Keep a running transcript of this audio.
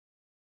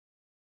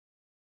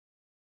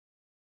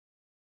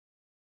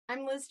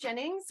I'm Liz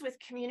Jennings with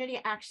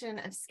Community Action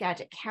of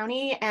Skagit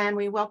County, and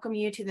we welcome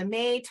you to the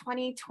May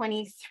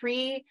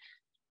 2023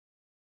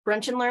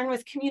 Brunch and Learn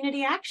with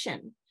Community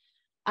Action.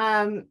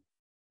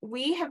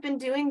 We have been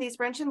doing these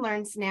Brunch and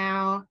Learns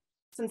now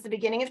since the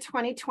beginning of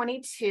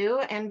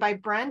 2022, and by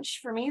brunch,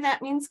 for me,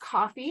 that means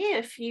coffee.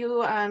 If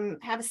you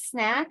have a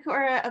snack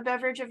or a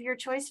beverage of your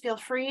choice, feel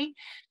free.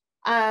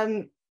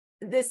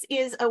 This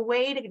is a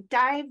way to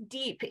dive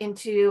deep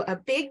into a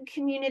big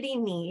community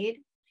need,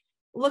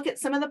 look at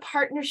some of the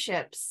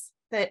partnerships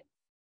that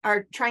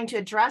are trying to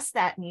address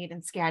that need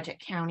in Skagit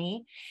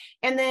County.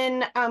 And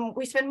then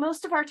we spend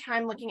most of our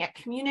time looking at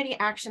community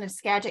action of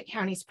Skagit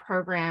County's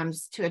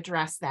programs to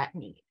address that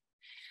need.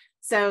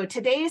 So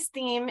today's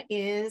theme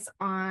is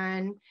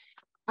on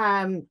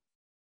the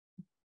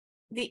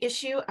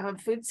issue of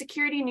food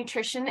security,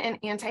 nutrition, and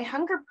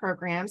anti-hunger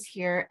programs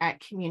here at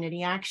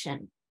Community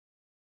Action.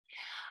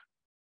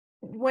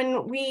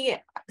 When we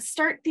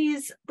start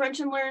these Brunch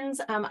and Learns,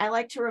 I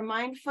like to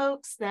remind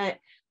folks that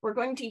we're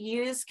going to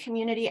use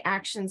Community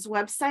Action's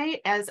website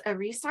as a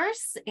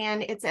resource,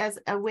 and it's as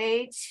a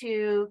way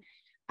to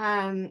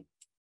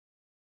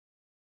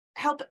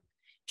help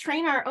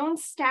train our own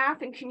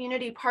staff and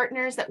community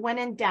partners that when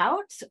in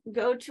doubt,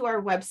 go to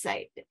our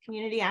website,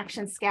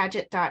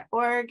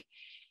 communityactionskagit.org,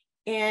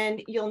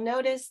 and you'll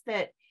notice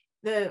that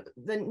the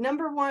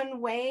number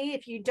one way,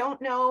 if you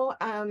don't know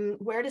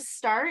where to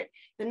start,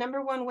 the number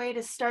one way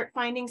to start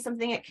finding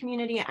something at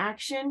Community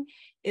Action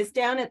is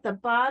down at the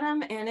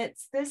bottom, and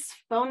it's this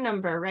phone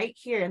number right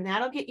here, and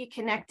that'll get you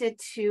connected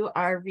to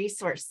our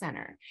resource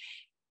center.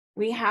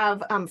 We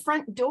have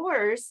front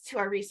doors to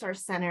our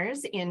resource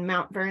centers in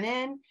Mount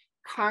Vernon,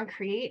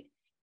 Concrete,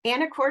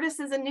 Anacortes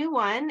is a new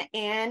one,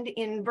 and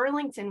in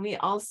Burlington, we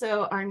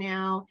also are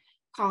now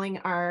calling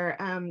our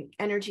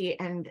Energy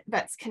and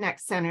Vets Connect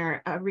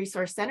Center a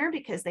resource center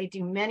because they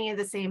do many of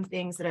the same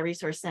things that our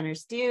resource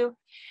centers do,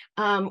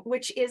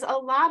 which is a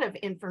lot of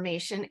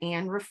information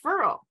and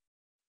referral.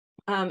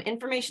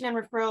 Information and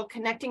referral,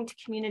 connecting to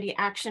community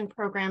action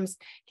programs,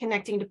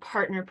 connecting to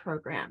partner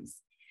programs.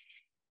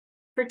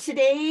 For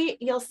today,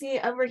 you'll see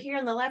over here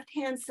on the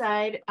left-hand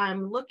side,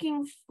 I'm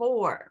looking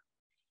for,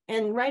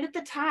 and right at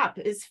the top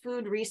is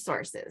food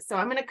resources. So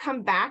I'm going to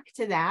come back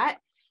to that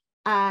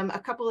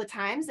a couple of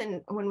times,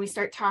 and when we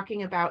start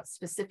talking about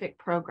specific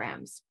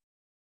programs.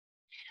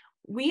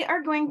 We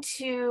are going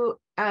to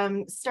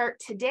start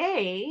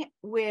today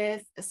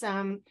with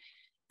some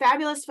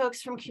fabulous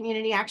folks from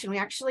Community Action. We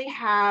actually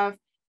have,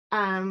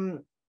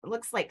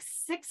 looks like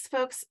 6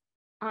 folks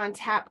on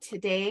tap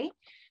today.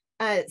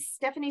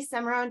 Stephanie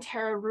Semero and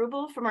Tara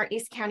Rubel from our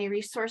East County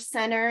Resource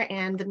Center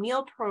and the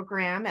meal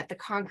program at the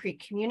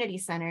Concrete Community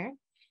Center.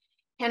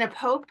 Hannah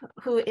Pope,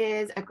 who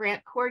is a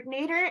grant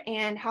coordinator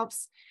and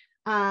helps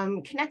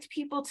connect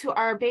people to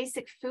our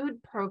basic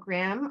food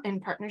program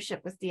in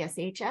partnership with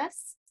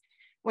DSHS.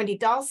 Wendy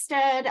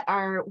Dahlstead,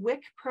 our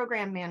WIC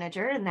program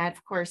manager, and that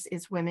of course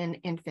is Women,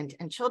 Infant,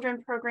 and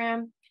Children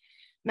program.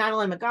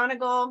 Madeline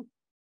McGonigal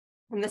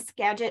from the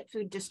Skagit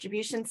Food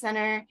Distribution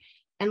Center,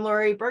 and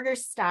Lori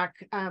Bergerstock,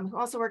 who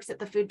also works at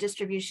the Food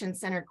Distribution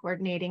Center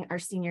coordinating our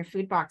senior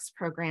food box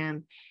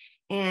program.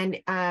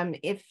 And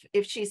if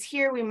she's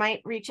here, we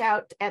might reach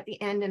out at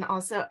the end and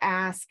also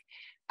ask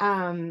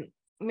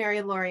Mary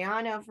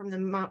Laureano from the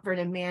Mount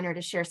Vernon Manor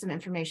to share some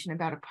information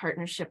about a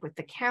partnership with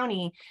the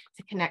county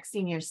to connect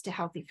seniors to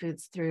healthy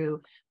foods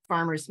through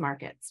farmers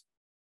markets.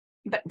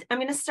 But I'm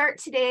going to start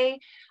today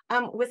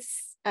with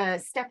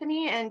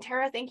Stephanie and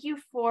Tara. Thank you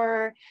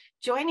for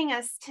joining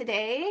us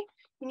today.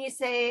 Can you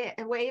say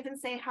a wave and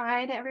say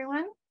hi to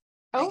everyone?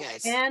 Oh, hi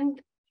guys. And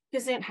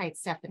Gesundheit, hi,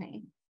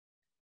 Stephanie.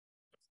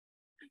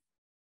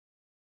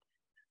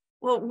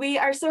 Well, we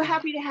are so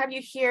happy to have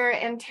you here.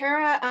 And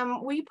Tara,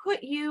 we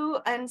put you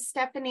and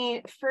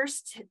Stephanie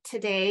first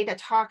today to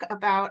talk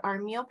about our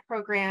meal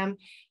program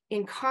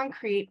in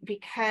Concrete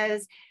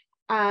because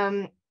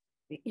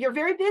you're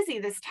very busy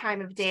this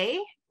time of day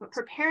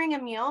preparing a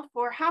meal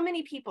for how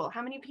many people?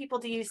 How many people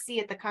do you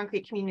see at the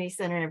Concrete Community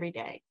Center every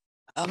day?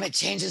 It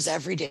changes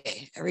every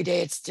day. Every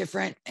day it's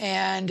different.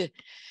 And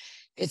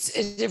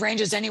it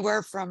ranges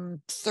anywhere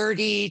from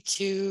 30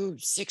 to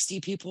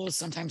 60 people,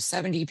 sometimes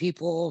 70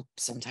 people,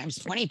 sometimes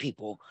 20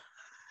 people.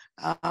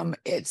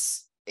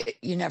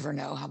 You never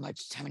know how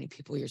many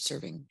people you're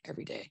serving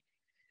every day.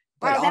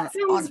 But wow, that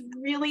sounds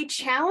really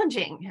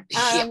challenging.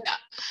 Yeah.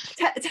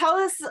 Tell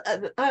us,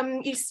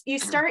 you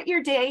start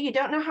your day, you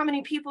don't know how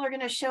many people are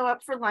going to show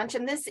up for lunch,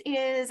 and this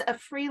is a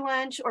free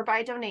lunch or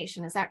by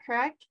donation, is that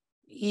correct?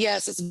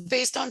 Yes, it's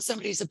based on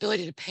somebody's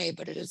ability to pay,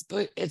 but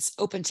it's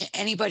open to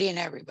anybody and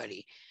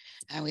everybody.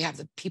 And we have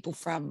the people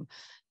from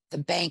the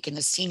bank and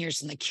the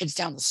seniors and the kids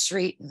down the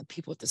street and the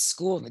people at the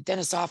school and the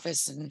dentist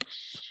office, and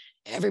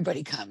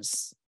everybody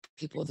comes.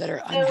 People that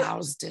are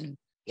unhoused, and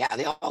yeah,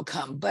 they all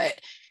come. But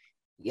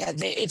yeah,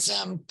 it's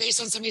based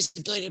on somebody's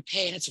ability to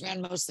pay, and it's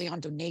ran mostly on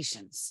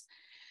donations.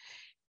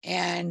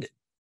 And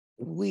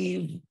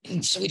we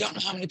don't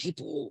know how many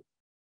people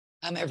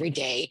come every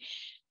day.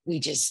 We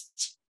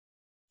just,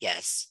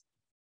 yes.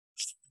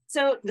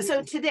 So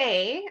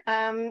today,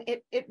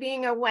 it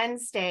being a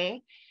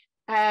Wednesday,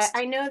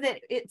 I know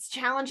that it's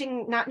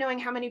challenging not knowing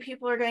how many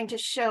people are going to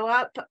show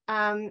up.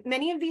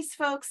 Many of these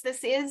folks,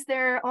 this is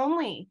their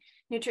only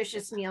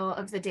nutritious meal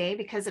of the day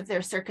because of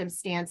their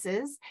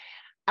circumstances.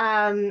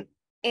 And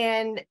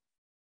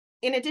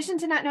in addition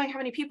to not knowing how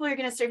many people you're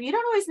going to serve, you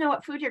don't always know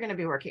what food you're going to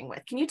be working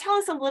with. Can you tell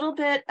us a little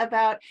bit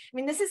about, I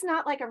mean, this is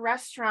not like a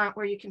restaurant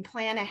where you can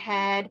plan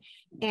ahead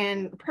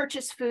and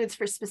purchase foods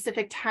for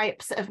specific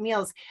types of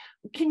meals.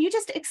 Can you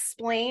just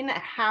explain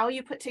how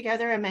you put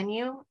together a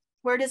menu?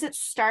 Where does it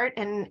start?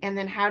 And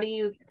then how do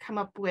you come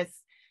up with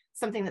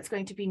something that's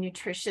going to be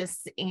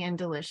nutritious and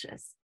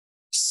delicious?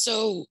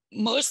 So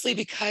mostly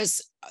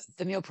because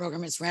the meal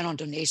program is ran on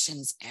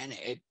donations, and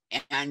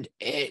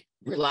it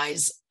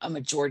relies a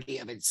majority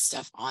of its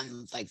stuff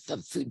on like the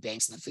food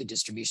banks and the food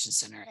distribution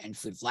center and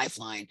food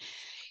lifeline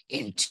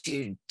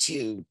to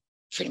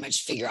pretty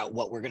much figure out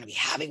what we're going to be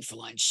having for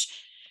lunch.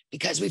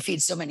 Because we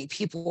feed so many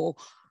people,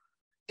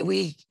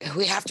 we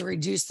have to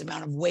reduce the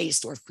amount of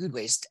waste or food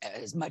waste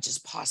as much as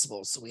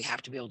possible. So we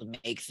have to be able to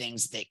make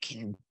things that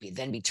can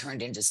then be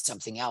turned into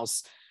something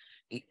else.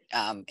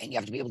 And you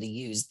have to be able to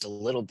use the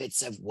little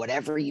bits of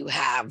whatever you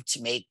have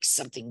to make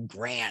something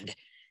grand.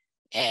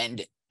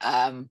 And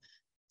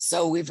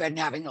so we've been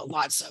having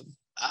lots of,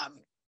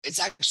 it's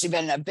actually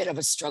been a bit of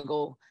a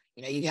struggle.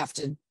 You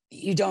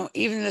don't,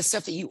 even the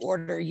stuff that you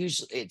order,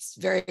 usually it's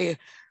very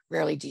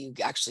rarely do you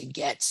actually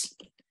get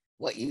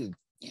what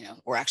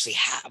or actually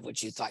have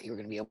what you thought you were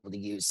going to be able to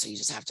use. So you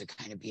just have to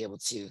kind of be able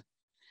to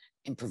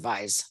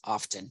improvise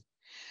often.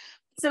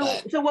 So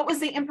what was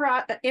the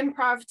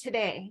improv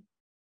today?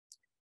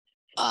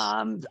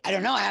 I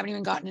don't know. I haven't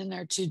even gotten in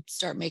there to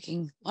start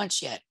making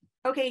lunch yet.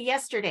 Okay,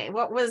 yesterday.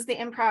 What was the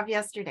improv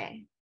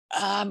yesterday?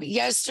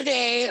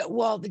 Yesterday,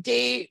 what did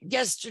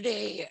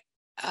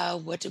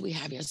we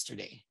have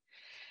yesterday?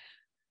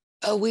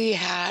 We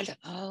had,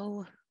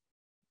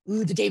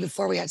 the day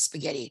before we had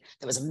spaghetti.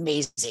 That was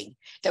amazing.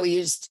 That we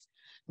used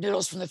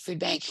noodles from the food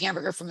bank,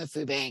 hamburger from the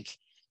food bank.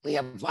 We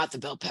have bought the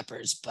bell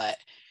peppers, but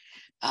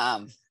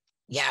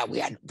yeah, we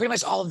had pretty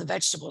much all of the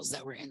vegetables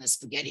that were in the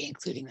spaghetti,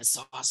 including the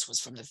sauce,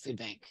 was from the food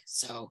bank.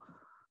 So,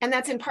 and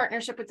that's in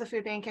partnership with the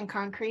food bank in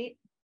Concrete?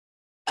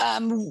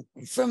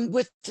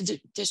 With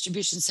the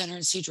distribution center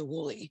in Cedar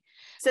Woolley.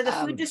 So the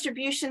food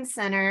distribution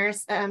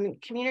centers,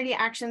 Community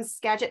Actions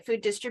Skagit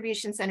Food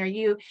Distribution Center,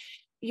 I'm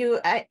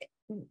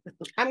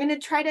going to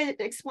try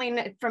to explain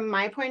it from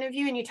my point of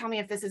view, and you tell me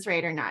if this is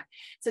right or not.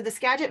 So the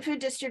Skagit Food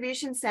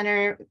Distribution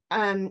Center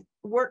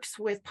works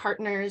with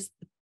partners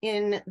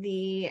in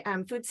the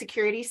food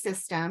security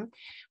system,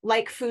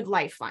 like Food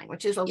Lifeline,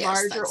 which is a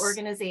larger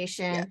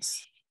organization.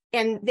 Yes.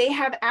 And they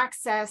have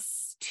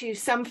access to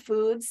some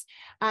foods.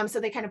 So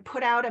they kind of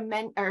put out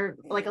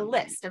a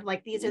list of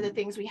like, these are the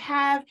things we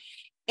have.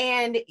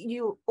 And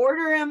you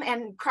order them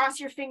and cross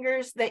your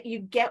fingers that you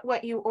get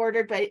what you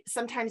ordered, but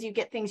sometimes you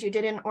get things you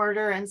didn't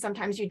order and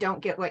sometimes you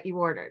don't get what you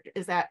ordered.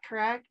 Is that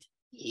correct?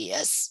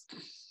 Yes.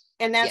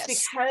 And that's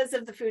because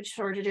of the food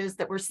shortages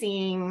that we're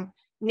seeing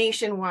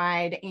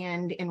nationwide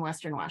and in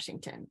Western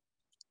Washington.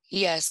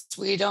 Yes,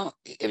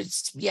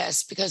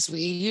 because we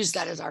use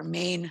that as our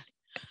main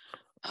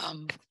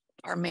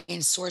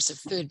source of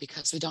food,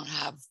 because we don't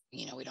have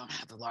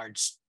a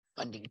large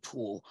funding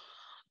pool.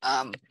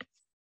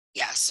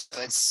 Yes,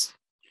 so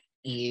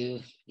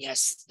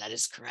yes, that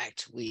is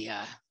correct. We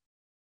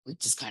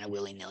just kind of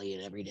willy-nilly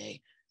it every day.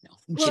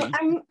 No,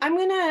 I'm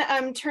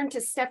gonna turn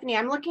to Stephanie.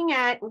 I'm looking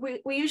at, we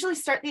usually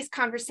start these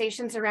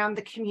conversations around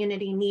the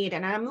community need,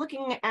 and I'm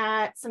looking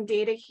at some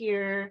data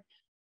here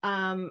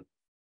that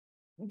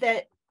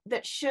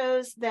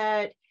shows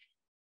that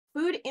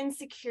food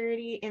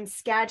insecurity in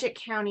Skagit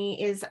County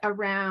is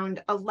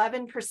around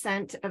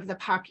 11% of the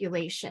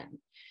population,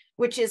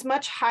 which is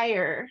much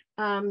higher.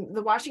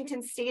 The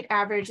Washington state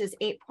average is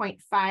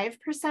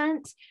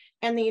 8.5%,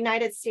 and the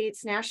United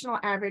States national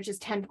average is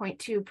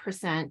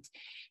 10.2%.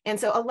 And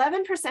so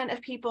 11% of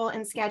people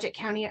in Skagit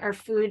County are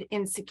food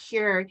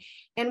insecure.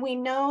 And we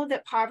know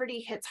that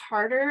poverty hits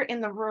harder in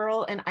the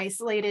rural and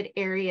isolated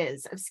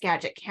areas of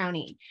Skagit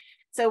County.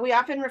 So we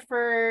often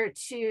refer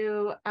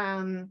to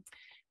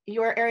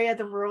your area of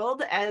the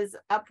world as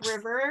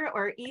upriver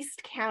or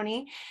East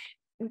County.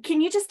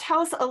 Can you just tell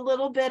us a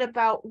little bit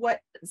about what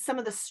some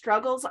of the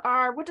struggles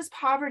are? What does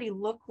poverty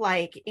look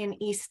like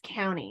in East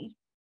County?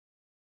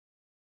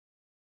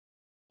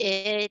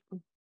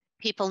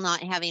 People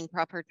not having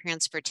proper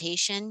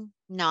transportation,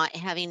 not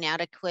having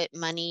adequate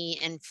money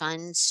and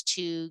funds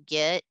to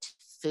get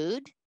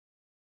food.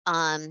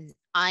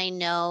 I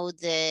know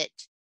that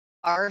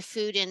our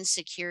food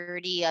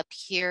insecurity up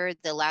here,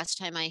 the last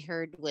time I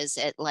heard, was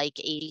at like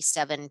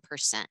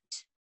 87%.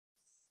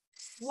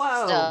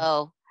 Whoa.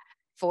 So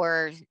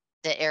for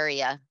the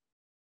area.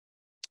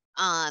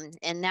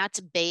 And that's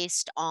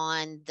based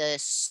on the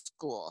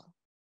school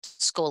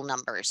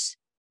numbers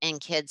and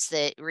kids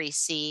that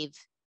receive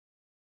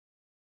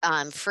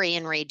free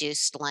and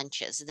reduced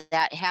lunches.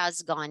 That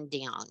has gone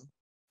down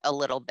a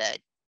little bit,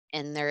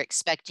 and they're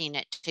expecting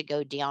it to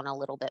go down a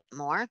little bit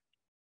more.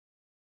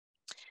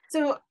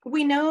 So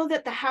we know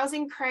that the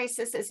housing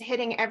crisis is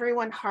hitting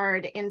everyone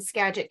hard in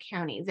Skagit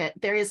County, that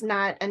there is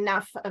not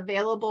enough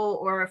available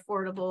or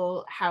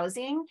affordable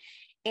housing.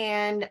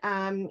 And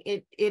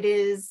it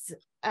is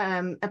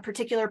a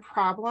particular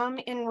problem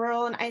in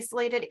rural and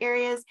isolated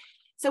areas.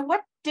 So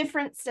what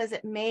difference does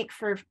it make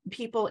for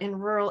people in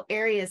rural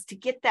areas to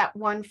get that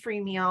one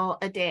free meal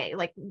a day?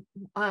 Like,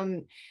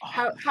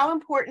 how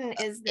important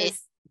is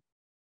this?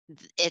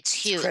 It's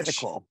huge. It's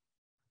critical.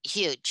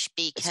 Huge,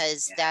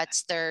 because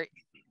that's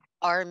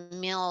our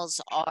meals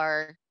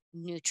are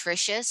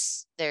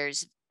nutritious.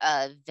 There's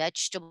a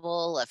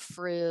vegetable, a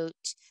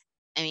fruit.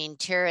 I mean,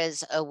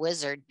 Tara's a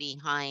wizard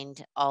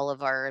behind all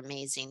of our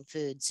amazing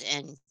foods,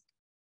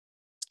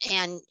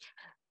 and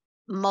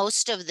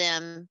most of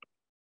them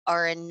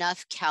are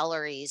enough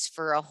calories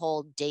for a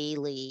whole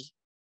daily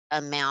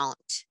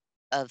amount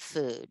of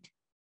food.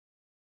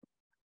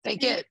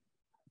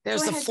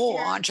 There's a full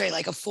entree,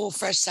 like a full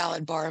fresh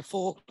salad bar,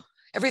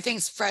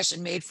 everything's fresh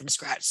and made from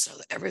scratch. So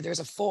there's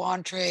a full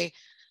entree,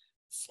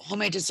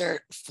 homemade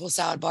dessert, full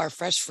salad bar,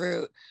 fresh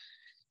fruit,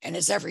 and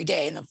it's every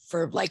day. And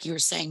for, like you were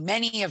saying,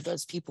 many of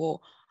those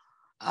people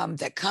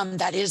that come,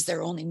 that is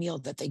their only meal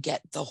that they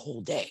get the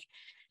whole day.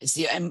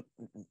 And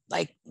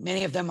like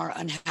many of them are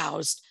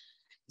unhoused,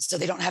 so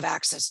they don't have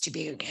access to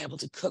being able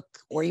to cook,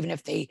 or even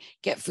if they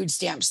get food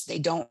stamps, they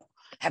don't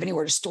have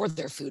anywhere to store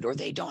their food, or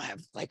they don't have,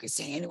 like I was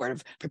saying, anywhere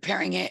of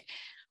preparing it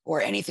or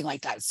anything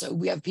like that. So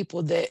we have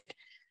people that,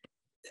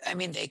 I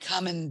mean, they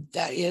come and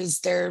that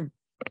is their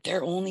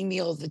only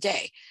meal of the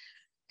day.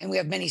 And we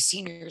have many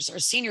seniors. Our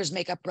seniors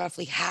make up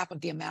roughly half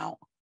of the amount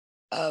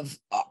of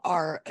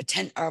our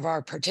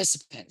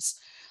participants.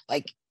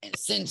 Like,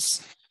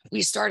 since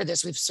we started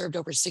this, we've served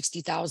over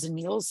 60,000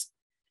 meals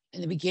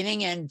in the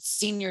beginning, and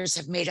seniors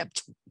have made up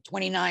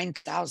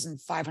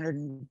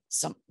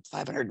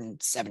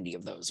 570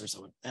 of those, or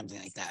something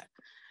like that.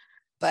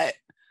 But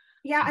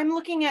yeah, I'm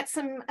looking at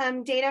some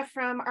data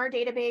from our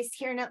database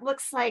here, and it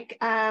looks like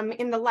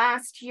in the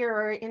last year,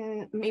 or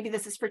maybe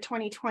this is for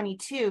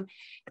 2022,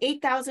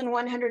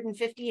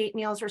 8,158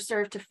 meals were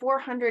served to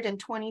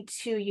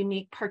 422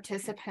 unique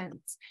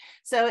participants.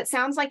 So it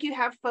sounds like you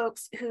have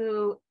folks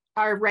who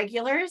are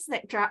regulars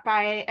that drop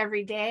by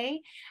every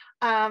day,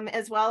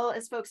 as well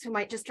as folks who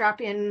might just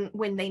drop in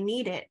when they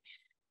need it.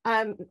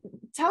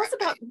 Tell us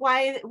about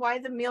why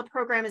the meal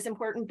program is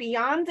important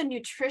beyond the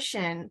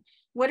nutrition.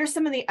 What are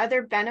some of the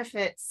other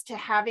benefits to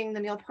having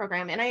the meal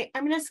program? And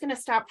I'm just going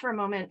to stop for a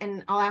moment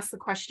and I'll ask the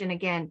question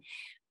again.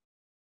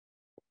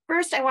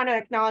 First, I want to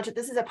acknowledge that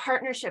this is a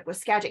partnership with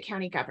Skagit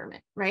County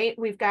government, right?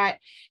 We've got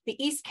the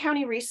East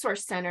County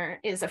Resource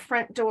Center is a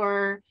front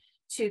door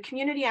to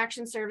community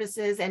action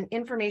services and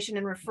information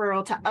and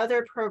referral to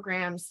other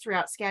programs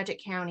throughout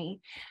Skagit County.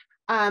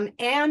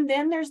 And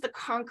then there's the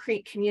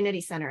Concrete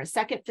Community Center, a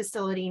second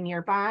facility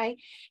nearby.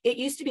 It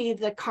used to be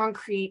the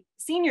Concrete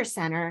Senior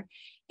Center,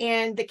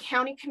 and the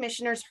county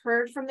commissioners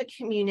heard from the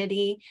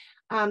community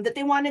that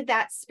they wanted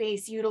that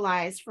space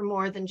utilized for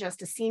more than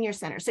just a senior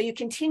center. So you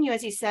continue,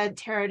 as you said,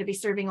 Tara, to be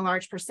serving a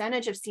large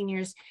percentage of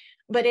seniors,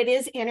 but it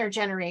is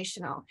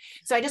intergenerational.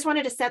 So I just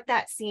wanted to set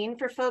that scene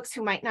for folks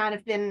who might not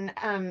have been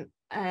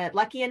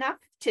lucky enough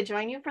to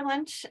join you for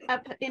lunch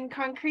up in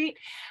Concrete.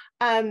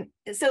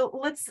 So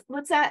let's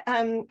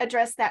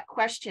address that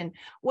question.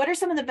 What are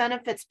some of the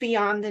benefits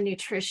beyond the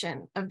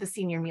nutrition of the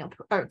senior meal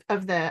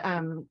of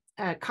the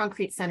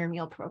Concrete Center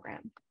meal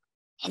program?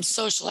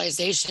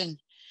 Socialization,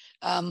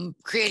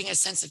 creating a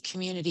sense of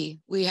community.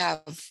 We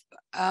have,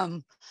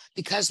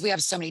 because we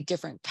have so many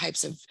different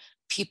types of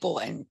people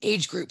and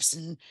age groups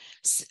and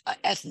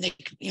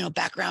ethnic,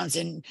 backgrounds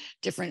in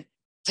different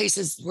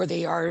places where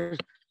they are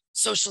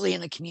socially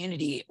in the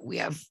community. We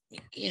have,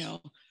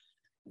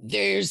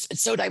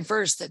 it's so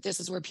diverse that this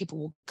is where people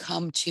will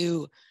come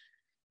to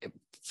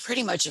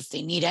pretty much if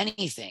they need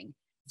anything.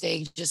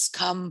 They just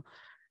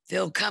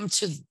they'll come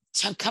to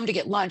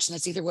get lunch, and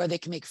that's either where they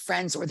can make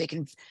friends, or they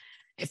can,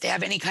 if they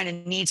have any kind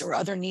of needs or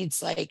other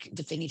needs, like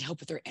if they need help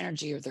with their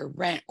energy or their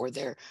rent or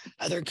their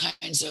other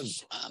kinds of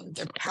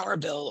their power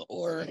bill,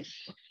 or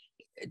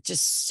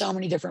just so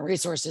many different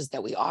resources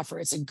that we offer.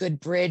 It's a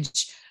good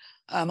bridge.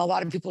 A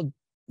lot of people,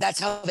 that's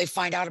how they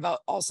find out about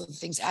also the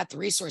things at the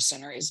resource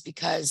center, is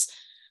because,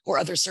 or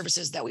other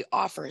services that we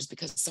offer, is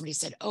because somebody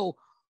said, oh,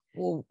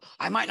 well,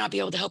 I might not be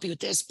able to help you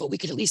with this, but we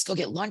could at least go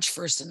get lunch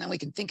first, and then we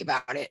can think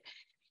about it.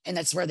 And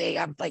that's where they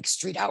have like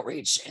street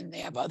outreach, and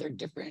they have other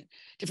different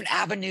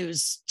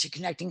avenues to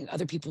connecting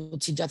other people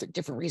to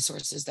different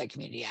resources that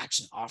community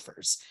action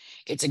offers.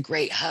 It's a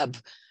great hub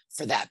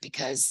for that,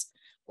 because,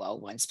 well,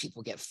 once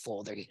people get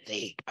full,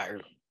 they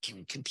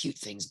can compute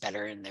things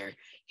better, and they're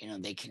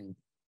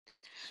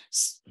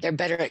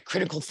better at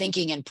critical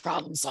thinking and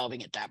problem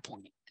solving at that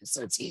point. And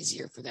so it's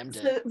easier for them to.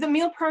 So the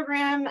meal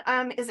program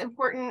is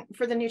important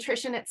for the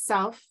nutrition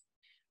itself,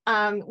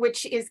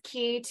 which is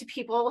key to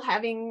people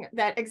having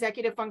that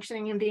executive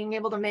functioning and being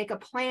able to make a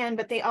plan,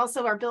 but they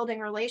also are building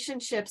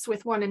relationships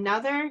with one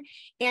another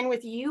and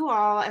with you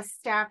all as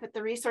staff at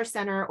the resource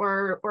center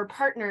or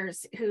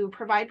partners who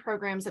provide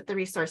programs at the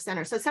resource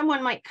center. So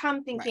someone might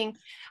come thinking, right,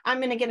 I'm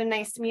going to get a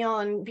nice meal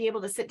and be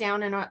able to sit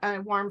down in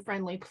a warm,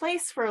 friendly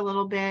place for a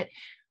little bit.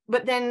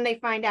 But then they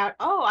find out,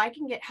 oh, I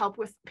can get help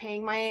with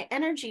paying my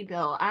energy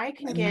bill. I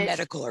can get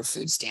medical or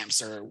food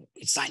stamps or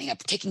signing up,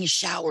 taking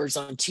showers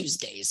on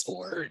Tuesdays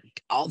or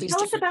all these.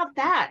 Tell us about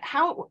that.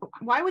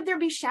 Why would there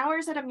be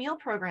showers at a meal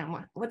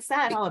program? What's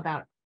that all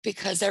about?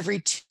 Because every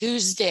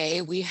Tuesday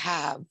we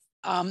have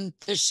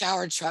the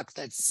shower truck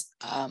that's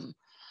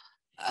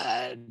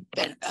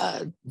been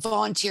a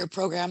volunteer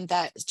program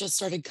that just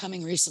started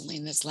coming recently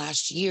in this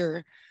last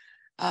year.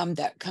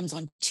 That comes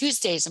on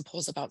Tuesdays and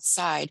pulls up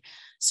outside.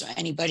 So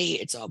anybody,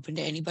 it's open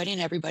to anybody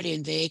and everybody,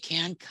 and they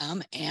can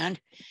come and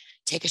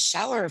take a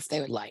shower if they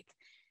would like,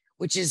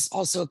 which is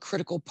also a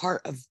critical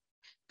part of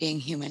being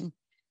human.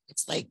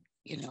 It's like,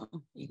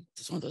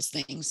 it's one of those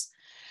things,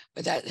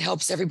 but that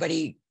helps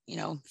everybody,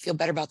 feel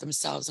better about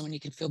themselves. And when you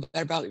can feel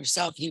better about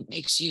yourself, it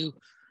makes you,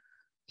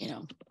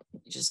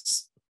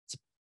 just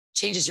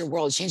changes your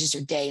world, changes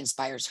your day,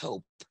 inspires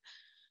hope.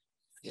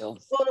 Well,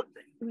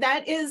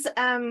 that is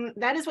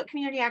what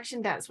community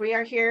action does. We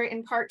are here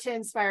in part to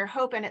inspire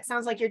hope, and it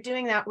sounds like you're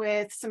doing that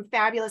with some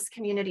fabulous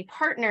community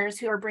partners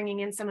who are bringing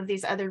in some of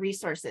these other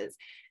resources.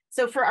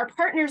 So for our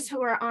partners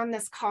who are on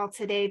this call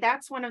today,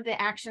 that's one of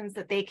the actions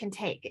that they can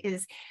take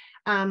is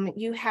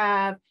you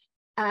have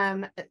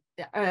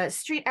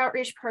street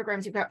outreach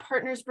programs, you've got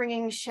partners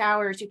bringing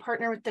showers, you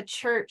partner with the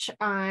church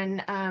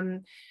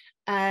on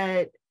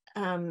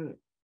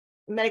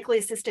medically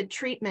assisted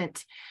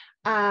treatment.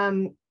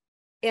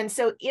 And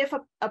so if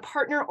a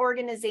partner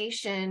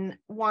organization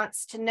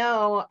wants to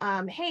know,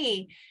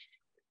 hey,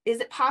 is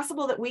it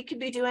possible that we could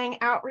be doing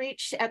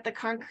outreach at the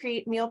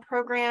Concrete Meal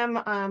Program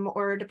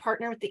or to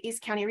partner with the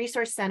East County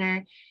Resource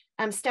Center?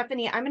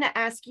 Stephanie, I'm going to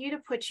ask you to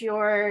put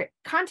your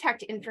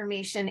contact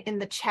information in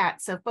the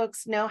chat so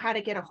folks know how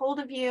to get a hold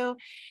of you.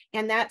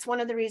 And that's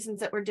one of the reasons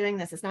that we're doing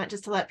this. It's not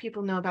just to let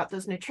people know about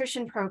those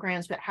nutrition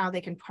programs, but how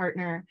they can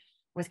partner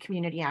with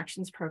community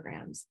actions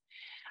programs.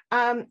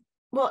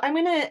 Well, I'm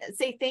going to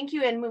say thank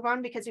you and move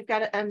on because we've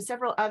got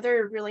several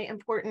other really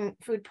important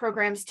food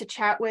programs to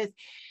chat with.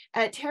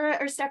 Tara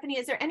or Stephanie,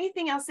 is there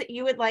anything else that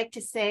you would like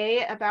to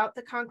say about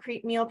the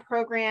Concrete Meal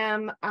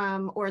Program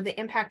or the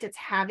impact it's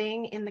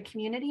having in the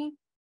community?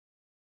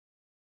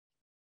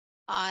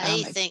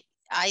 I think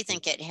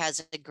it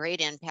has a great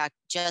impact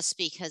just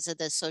because of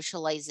the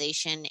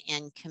socialization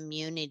and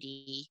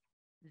community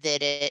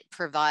that it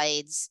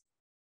provides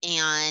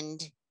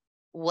and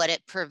what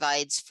it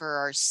provides for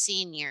our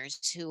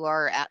seniors who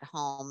are at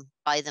home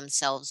by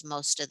themselves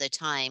most of the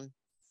time.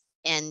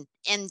 And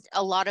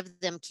a lot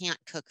of them can't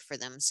cook for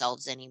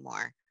themselves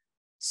anymore.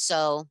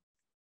 So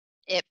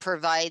it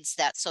provides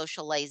that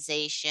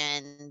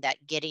socialization, that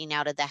getting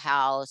out of the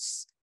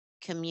house,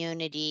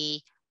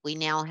 community. We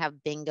now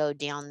have bingo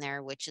down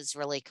there, which is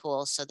really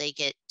cool. So they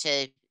get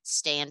to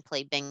stay and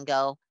play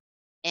bingo.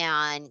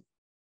 And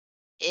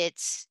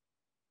it's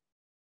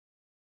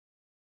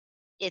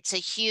a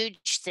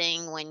huge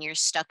thing when you're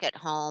stuck at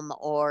home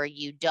or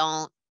you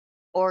don't,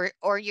 or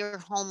you're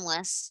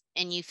homeless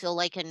and you feel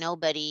like a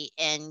nobody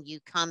and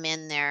you come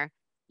in there,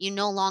 you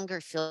no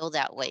longer feel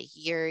that way.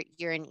 You're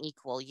an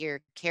equal,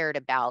 you're cared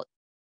about,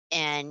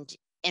 and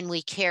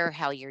we care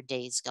how your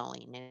day's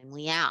going and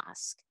we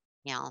ask,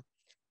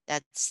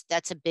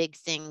 that's a big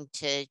thing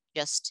to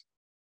just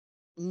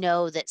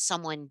know that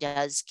someone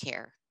does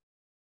care.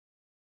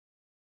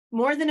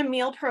 More than a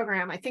meal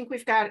program. I think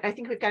we've got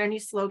a new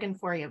slogan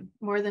for you.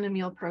 More than a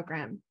meal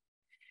program.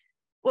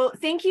 Well,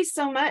 thank you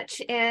so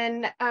much.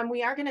 And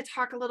we are going to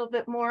talk a little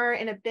bit more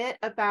in a bit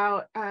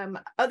about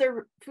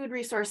other food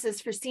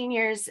resources for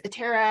seniors.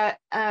 Tara,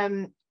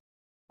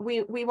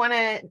 we want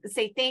to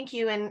say thank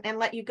you and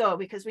let you go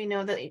because we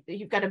know that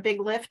you've got a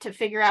big lift to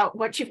figure out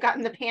what you've got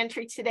in the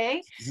pantry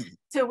today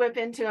to whip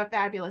into a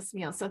fabulous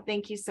meal. So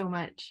thank you so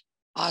much.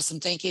 Awesome.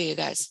 Thank you, you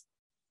guys.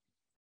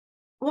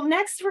 Well,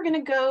 next we're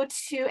going to go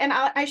to, and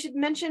I should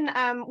mention,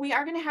 we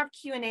are going to have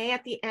Q&A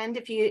at the end.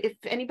 If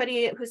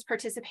anybody who's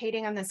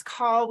participating on this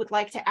call would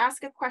like to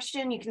ask a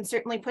question, you can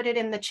certainly put it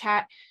in the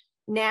chat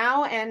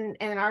now, and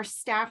our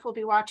staff will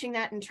be watching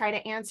that and try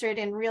to answer it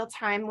in real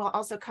time. We'll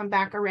also come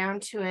back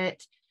around to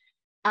it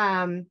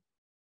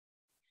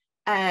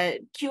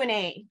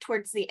Q&A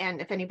towards the end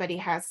if anybody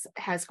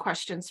has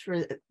questions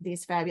for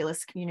these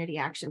fabulous community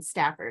action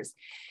staffers.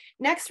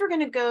 Next, we're going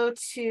to go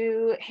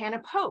to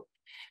Hannah Pope.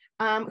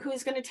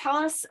 Who's going to tell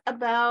us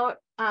about,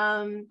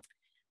 I'm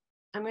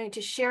going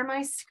to share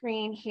my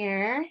screen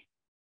here.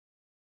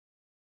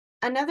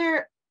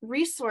 Another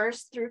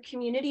resource through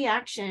community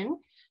action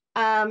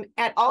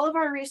at all of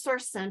our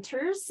resource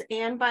centers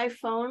and by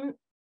phone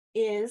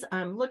is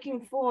I'm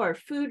looking for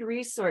food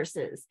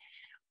resources.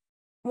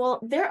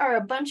 Well, there are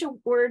a bunch of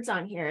words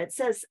on here. It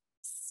says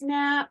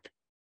SNAP,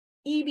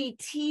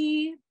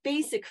 EBT,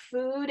 basic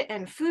food,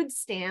 and food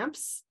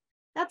stamps.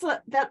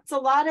 That's a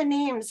lot of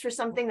names for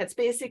something that's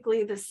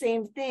basically the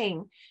same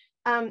thing.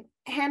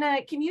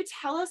 Hannah, can you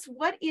tell us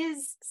what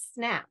is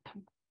SNAP?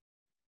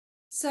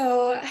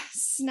 So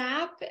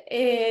SNAP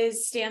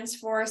stands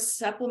for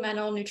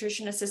Supplemental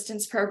Nutrition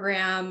Assistance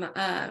Program.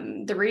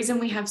 The reason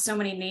we have so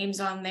many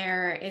names on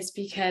there is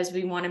because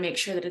we want to make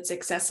sure that it's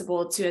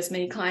accessible to as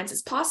many clients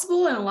as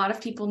possible. And a lot of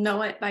people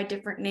know it by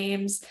different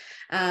names.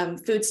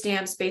 Food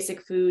stamps,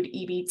 basic food,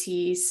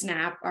 EBT,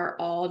 SNAP are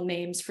all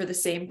names for the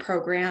same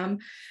program.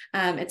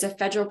 It's a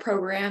federal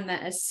program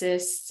that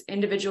assists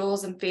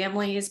individuals and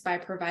families by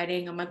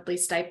providing a monthly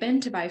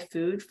stipend to buy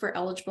food for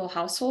eligible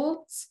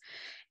households.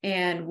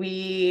 And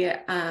we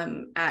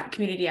at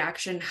Community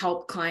Action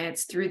help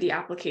clients through the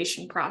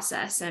application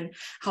process and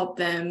help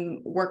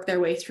them work their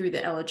way through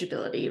the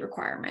eligibility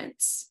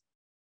requirements.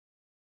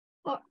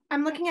 Well,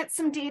 I'm looking at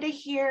some data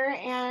here,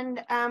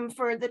 and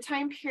for the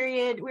time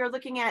period, we're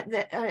looking at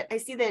I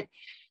see that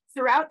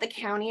throughout the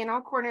county, in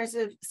all corners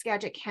of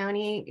Skagit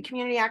County,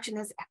 Community Action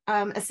has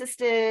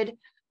assisted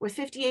with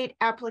 58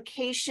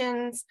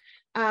 applications,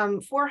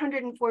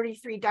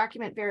 443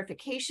 document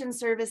verification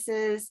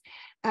services,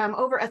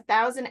 over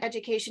 1,000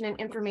 education and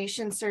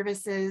information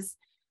services,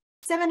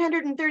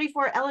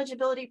 734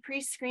 eligibility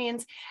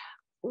pre-screens.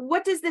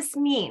 What does this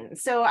mean?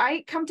 So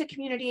I come to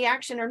Community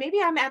Action, or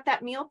maybe I'm at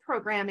that meal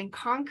program in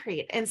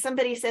Concrete, and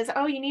somebody says,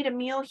 oh, you need a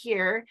meal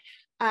here,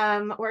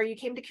 or you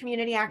came to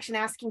Community Action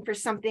asking for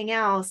something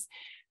else.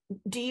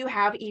 Do you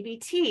have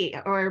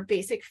EBT or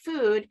basic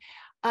food?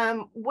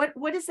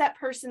 What is that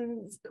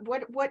person's,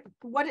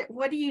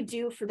 what do you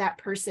do for that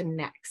person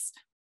next?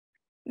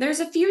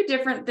 There's a few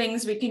different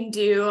things we can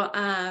do.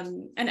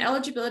 An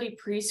eligibility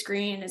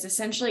pre-screen is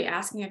essentially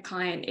asking a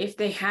client if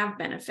they have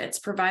benefits,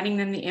 providing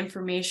them the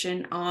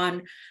information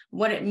on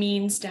what it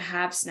means to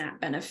have SNAP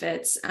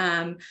benefits.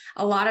 A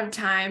lot of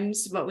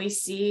times what we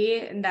see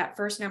in that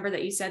first number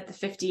that you said, the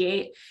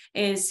 58,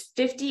 is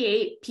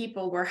 58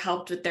 people were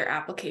helped with their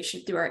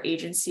application through our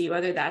agency,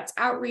 whether that's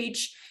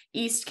outreach,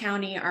 East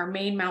County, our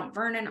main Mount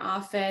Vernon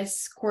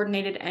office,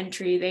 coordinated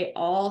entry. They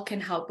all can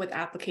help with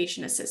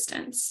application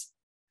assistance.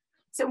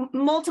 So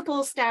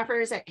multiple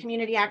staffers at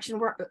Community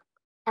Action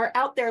are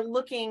out there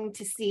looking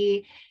to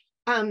see,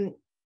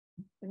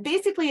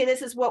 basically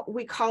this is what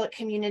we call it,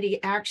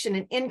 Community Action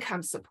and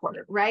income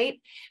support, right?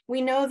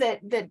 We know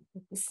that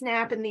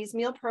SNAP and these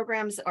meal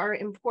programs are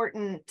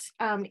important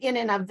in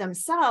and of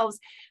themselves,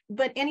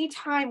 but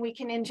anytime we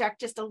can inject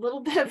just a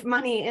little bit of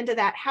money into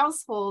that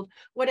household,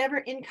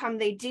 whatever income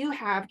they do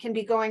have can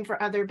be going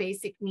for other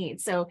basic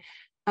needs. So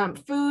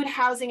food,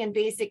 housing, and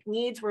basic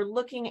needs, we're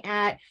looking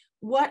at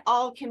what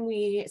all can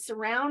we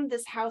surround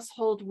this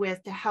household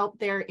with to help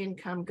their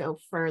income go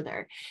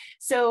further.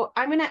 So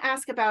I'm going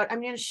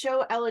to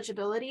show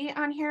eligibility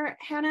on here,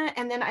 Hannah,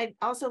 and then I'd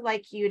also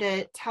like you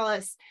to tell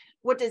us,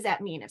 what does that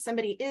mean? If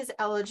somebody is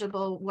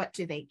eligible, what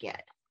do they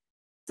get?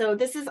 So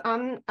this is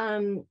on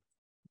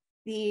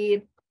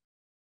the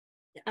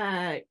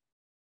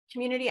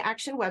Community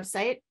Action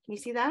website. Can you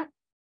see that?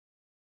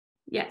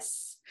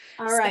 Yes.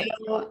 All right.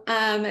 So,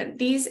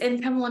 these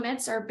income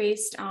limits are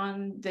based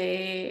on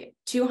the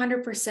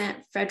 200%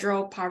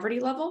 federal poverty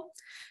level.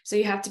 So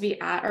you have to be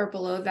at or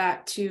below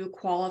that to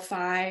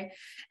qualify.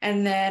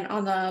 And then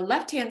on the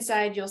left-hand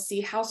side, you'll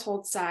see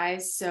household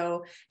size.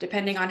 So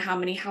depending on how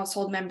many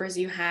household members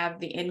you have,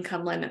 the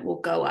income limit will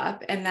go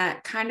up. And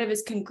that kind of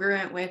is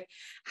congruent with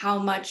how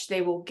much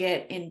they will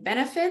get in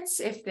benefits.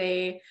 If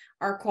they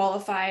are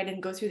qualified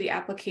and go through the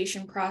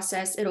application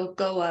process, it'll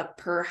go up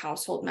per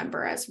household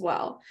member as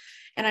well.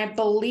 And I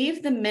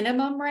believe the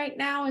minimum right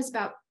now is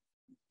about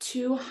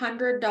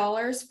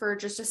 $200 for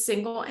just a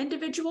single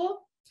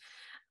individual.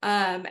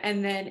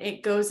 And then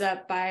it goes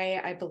up by,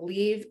 I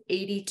believe,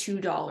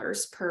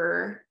 $82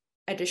 per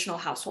additional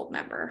household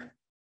member.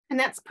 And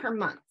that's per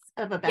month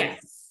of a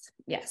benefit.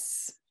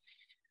 Yes.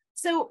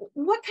 So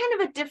what kind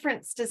of a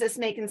difference does this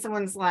make in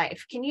someone's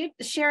life? Can you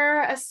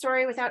share a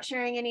story without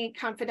sharing any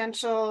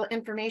confidential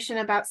information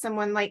about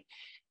someone? Like,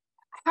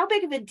 how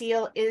big of a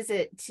deal is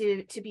it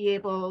to be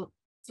able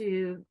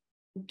to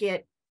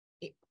get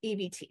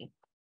EBT?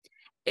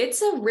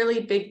 It's a really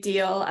big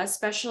deal,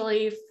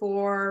 especially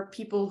for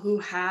people who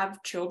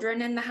have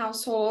children in the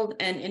household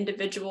and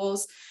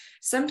individuals.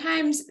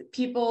 Sometimes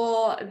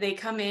people, they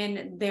come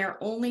in, their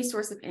only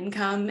source of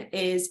income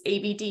is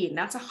ABD, and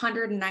that's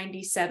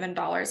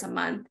 $197 a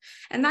month.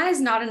 And that is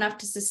not enough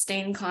to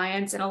sustain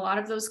clients. And a lot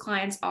of those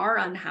clients are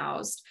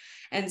unhoused.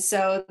 And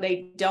so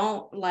they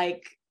don't,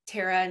 like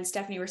Tara and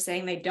Stephanie were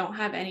saying, they don't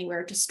have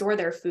anywhere to store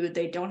their food.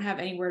 They don't have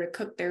anywhere to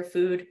cook their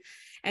food.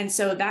 And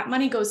so that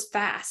money goes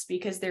fast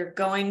because they're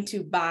going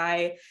to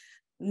buy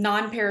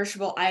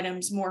non-perishable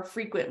items more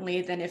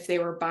frequently than if they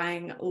were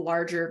buying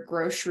larger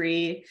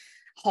grocery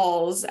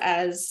hauls,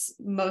 as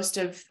most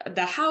of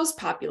the house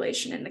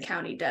population in the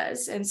county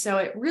does. And so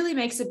it really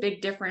makes a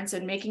big difference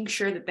in making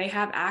sure that they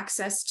have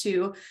access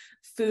to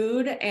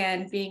food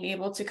and being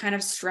able to kind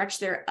of stretch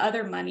their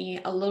other money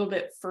a little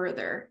bit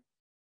further.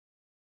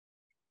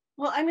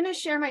 Well, I'm going to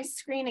share my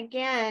screen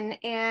again,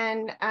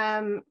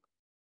 and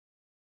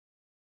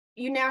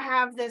you now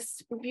have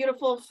this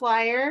beautiful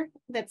flyer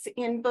that's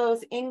in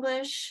both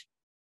English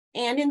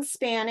and in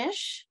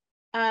Spanish.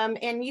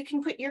 And you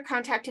can put your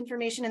contact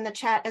information in the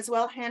chat as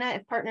well, Hannah,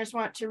 if partners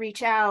want to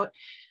reach out.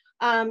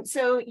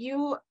 So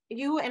you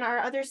and our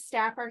other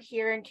staff are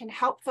here and can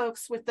help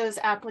folks with those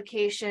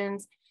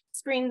applications,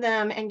 screen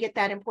them, and get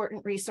that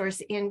important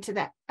resource into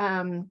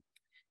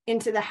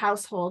the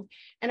household.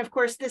 And of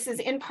course, this is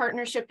in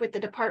partnership with the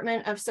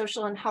Department of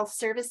Social and Health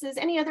Services.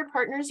 Any other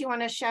partners you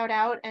want to shout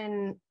out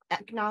and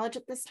acknowledge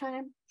at this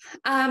time?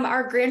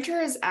 Our grantor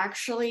is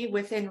actually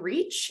within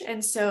reach,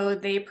 and so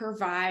they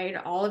provide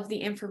all of the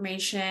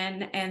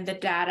information and the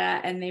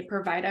data, and they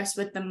provide us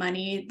with the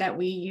money that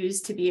we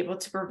use to be able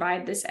to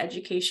provide this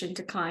education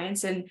to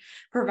clients and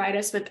provide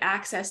us with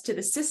access to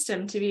the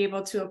system to be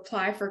able to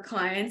apply for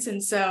clients.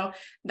 And so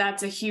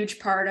that's a huge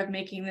part of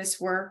making this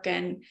work,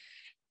 and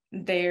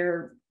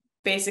they're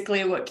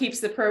basically what keeps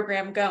the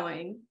program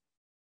going.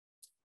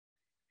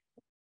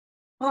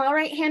 Well, all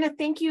right, Hannah,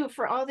 thank you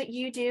for all that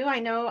you do. I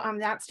know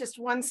that's just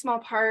one small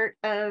part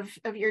of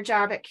your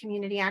job at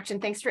Community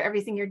Action. Thanks for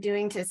everything you're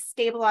doing to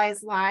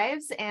stabilize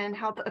lives and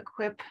help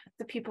equip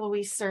the people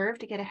we serve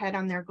to get ahead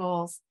on their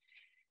goals.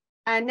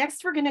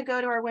 Next, we're going to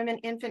go to our Women,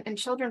 Infant, and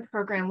Children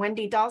program.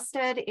 Wendy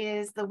Dahlstead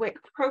is the WIC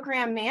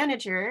program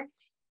manager.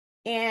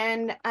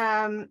 And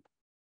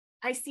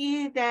I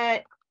see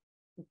that,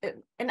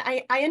 and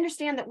I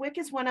understand that WIC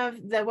is one of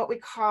the what we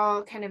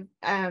call kind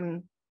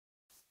of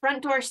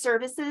front door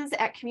services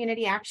at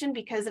Community Action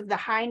because of the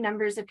high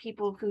numbers of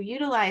people who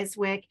utilize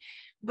WIC,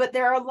 but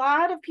there are a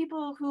lot of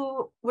people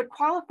who would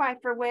qualify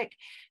for WIC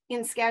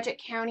in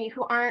Skagit County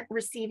who aren't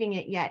receiving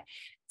it yet.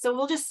 So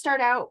we'll just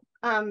start out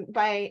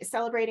by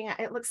celebrating.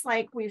 It looks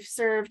like we've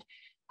served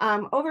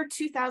over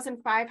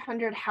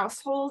 2,500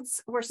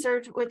 households were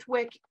served with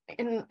WIC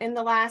in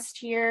the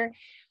last year,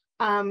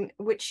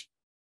 which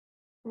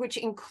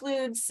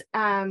includes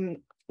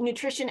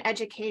nutrition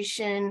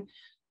education,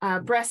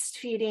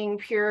 breastfeeding,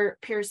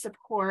 peer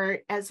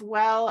support, as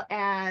well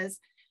as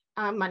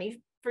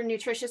money for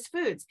nutritious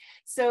foods.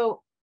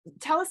 So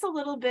tell us a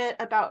little bit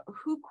about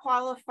who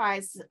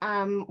qualifies.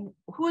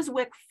 Who is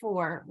WIC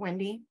for,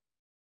 Wendy?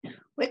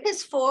 WIC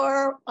is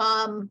for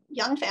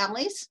young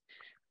families,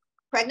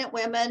 pregnant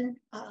women,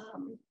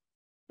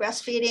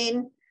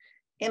 breastfeeding,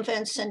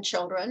 infants and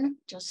children,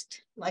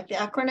 just like the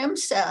acronym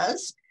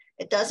says.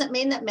 It doesn't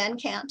mean that men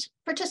can't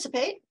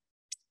participate.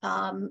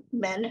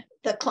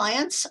 The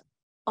clients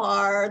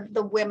are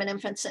the women,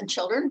 infants, and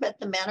children, but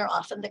the men are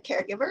often the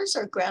caregivers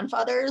or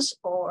grandfathers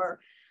or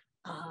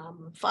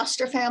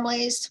foster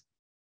families.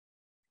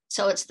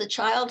 So it's the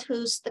child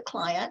who's the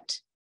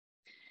client.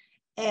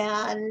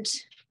 And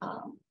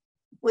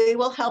we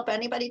will help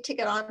anybody to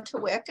get on to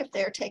WIC if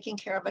they're taking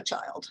care of a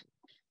child.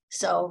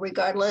 So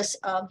regardless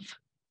of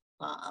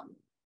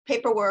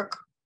paperwork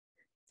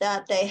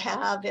that they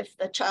have, if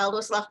the child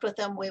was left with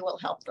them, we will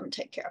help them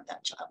take care of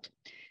that child.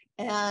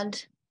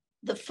 And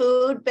the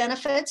food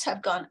benefits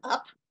have gone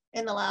up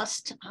in the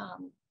last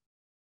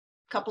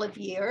couple of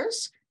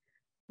years,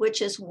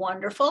 which is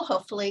wonderful.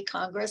 Hopefully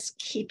Congress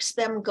keeps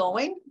them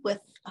going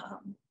with,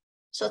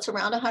 so it's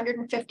around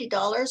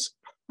 $150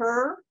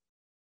 per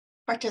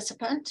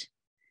participant.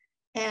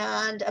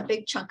 And a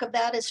big chunk of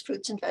that is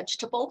fruits and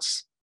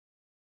vegetables.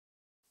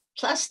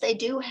 Plus they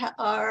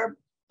are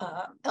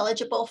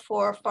eligible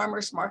for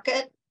farmers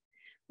market.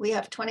 We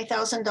have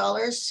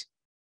 $20,000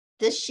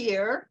 this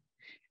year.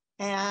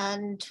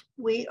 And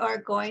we are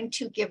going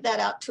to give that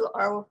out to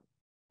our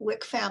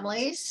WIC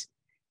families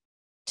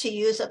to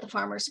use at the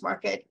farmers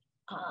market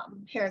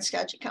here in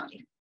Skagit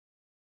County.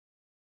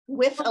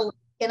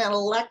 In an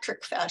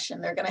electric fashion,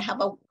 they're going to have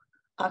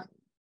a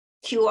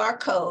QR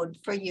code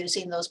for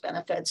using those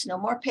benefits, no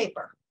more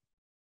paper.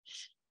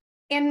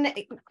 And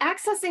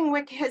accessing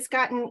WIC has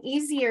gotten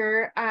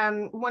easier.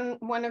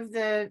 One of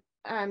the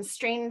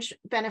strange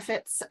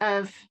benefits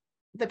of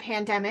the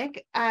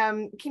pandemic.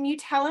 Can you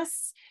tell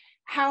us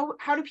how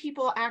do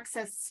people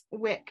access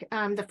WIC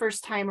the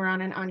first time or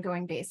on an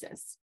ongoing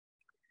basis?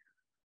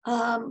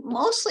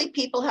 Mostly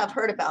people have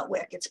heard about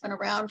WIC. It's been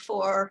around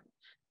for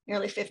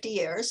nearly 50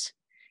 years.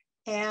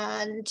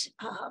 And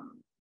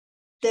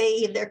they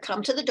either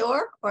come to the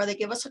door or they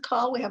give us a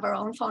call. We have our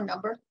own phone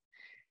number.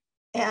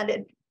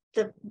 And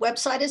the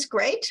website is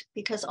great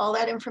because all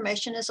that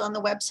information is on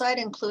the website,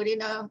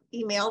 including an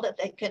email that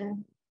they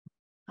can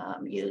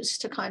use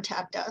to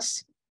contact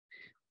us.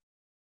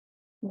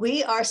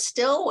 We are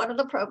still one of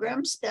the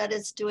programs that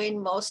is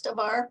doing most of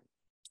our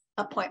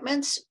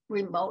appointments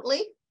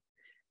remotely.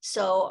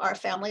 So our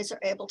families are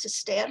able to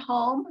stay at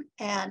home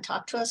and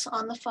talk to us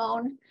on the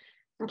phone,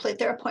 complete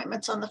their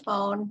appointments on the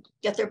phone,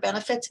 get their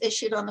benefits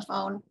issued on the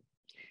phone,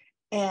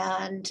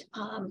 and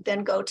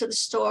then go to the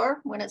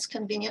store when it's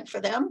convenient for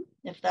them.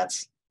 If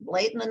that's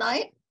late in the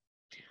night,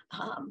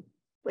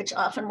 which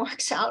often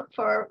works out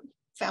for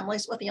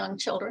families with young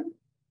children,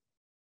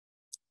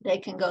 they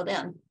can go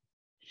then.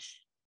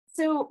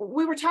 So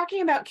we were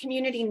talking about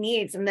community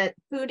needs and that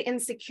food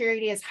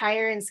insecurity is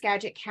higher in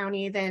Skagit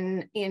County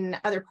than in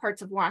other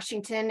parts of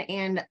Washington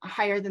and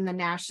higher than the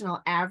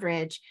national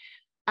average.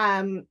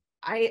 I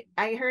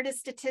heard a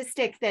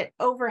statistic that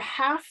over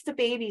half the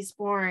babies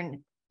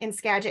born in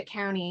Skagit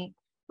County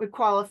would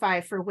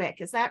qualify for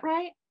WIC. Is that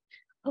right?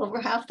 Over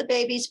half the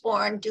babies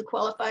born do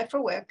qualify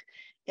for WIC.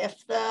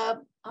 If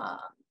the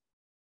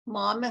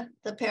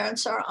the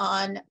parents are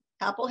on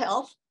Apple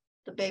Health,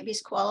 the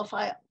babies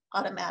qualify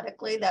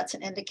automatically. That's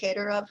an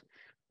indicator of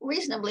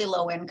reasonably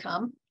low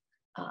income.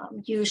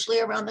 Usually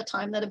around the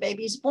time that a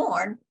baby's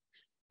born,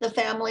 the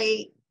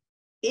family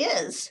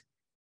is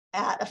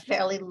at a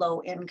fairly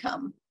low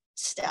income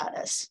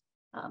status.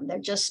 They're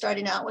just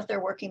starting out with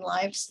their working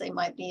lives. They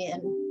might be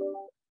in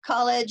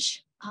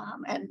college,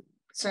 and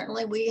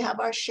certainly we have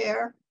our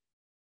share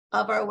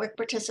of our WIC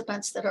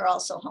participants that are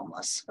also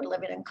homeless or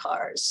living in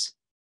cars.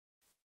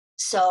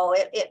 So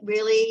it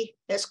really,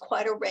 there's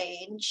quite a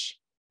range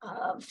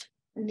of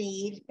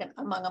need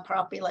among a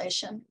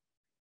population,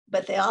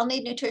 but they all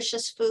need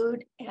nutritious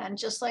food. And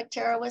just like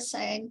Tara was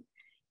saying,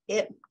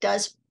 it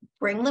does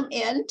bring them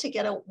in to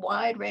get a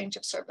wide range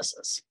of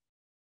services.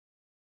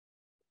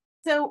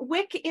 So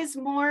WIC is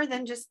more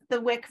than just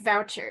the WIC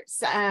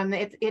vouchers.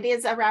 It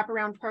is a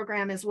wraparound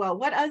program as well.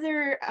 What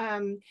other,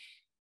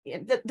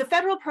 the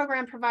federal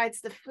program provides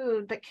the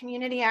food, but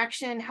community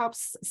action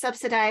helps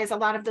subsidize a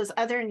lot of those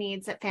other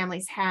needs that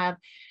families have.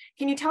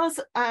 Can you tell us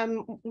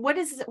what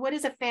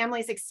is a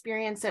family's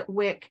experience at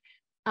WIC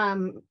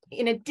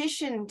in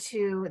addition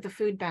to the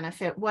food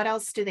benefit? What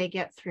else do they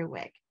get through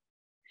WIC?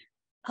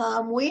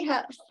 We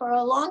have, for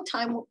a long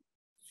time,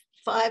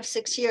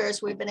 5-6 years,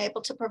 we've been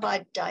able to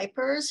provide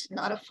diapers,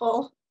 not a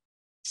full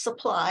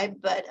supply,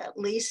 but at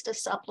least a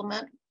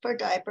supplement for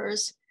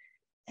diapers.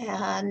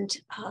 And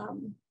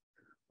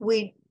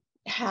we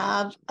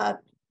have a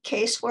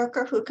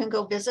caseworker who can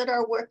go visit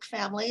our WIC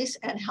families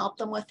and help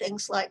them with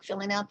things like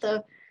filling out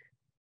the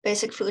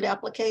basic food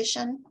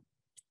application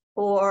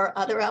or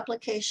other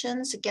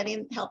applications,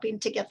 helping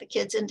to get the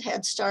kids into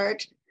Head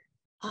Start.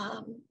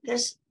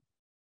 There's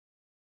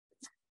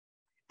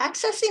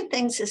accessing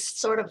things is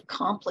sort of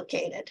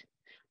complicated,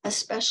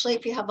 especially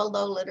if you have a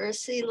low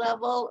literacy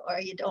level or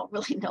you don't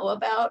really know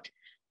about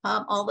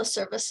all the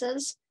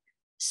services.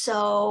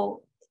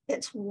 So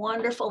it's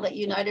wonderful that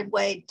United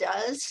Way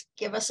does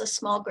give us a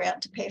small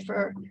grant to pay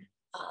for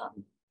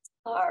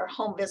our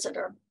home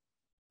visitor.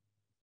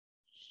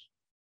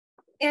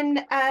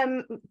 And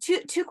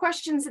two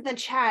questions in the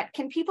chat.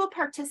 Can people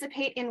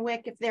participate in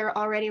WIC if they're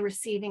already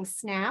receiving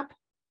SNAP?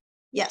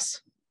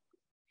 Yes.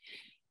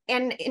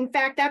 And in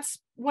fact, that's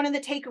one of the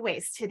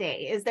takeaways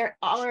today, is there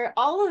are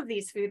all of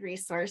these food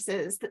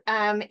resources.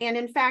 And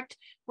in fact,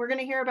 we're going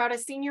to hear about a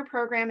senior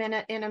program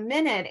in a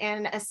minute,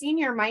 and a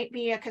senior might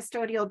be a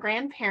custodial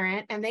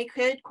grandparent, and they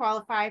could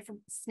qualify for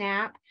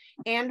SNAP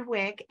and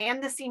WIC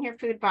and the senior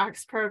food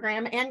box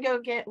program and go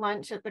get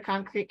lunch at the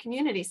Concrete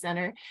Community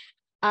Center.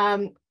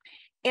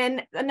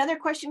 And another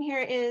question here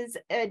is,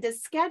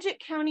 does Skagit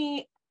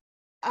County,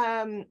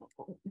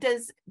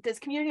 does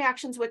Community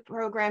Action's WIC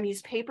program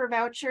use paper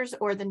vouchers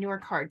or the newer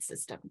card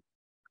system?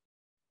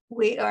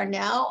 We are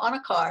now on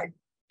a card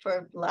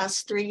for the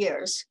last 3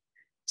 years.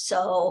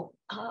 So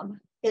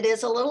it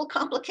is a little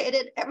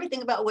complicated.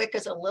 Everything about WIC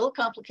is a little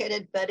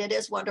complicated, but it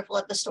is wonderful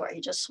at the store.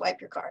 You just swipe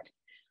your card.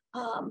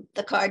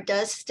 The card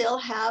does still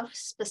have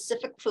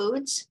specific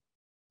foods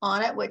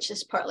on it, which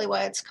is partly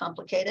why it's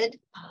complicated.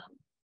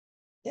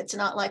 It's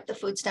not like the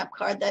food stamp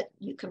card that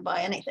you can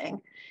buy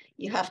anything.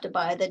 You have to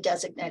buy the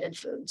designated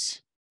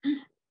foods.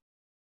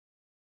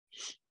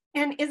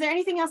 And is there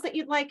anything else that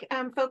you'd like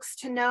folks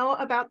to know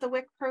about the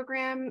WIC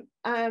program,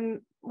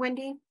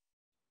 Wendy?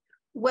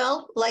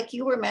 Well, like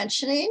you were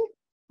mentioning,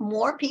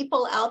 more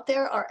people out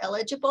there are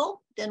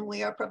eligible than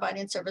we are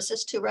providing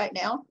services to right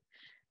now.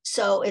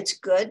 So it's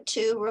good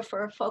to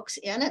refer folks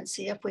in and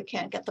see if we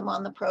can't get them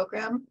on the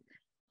program.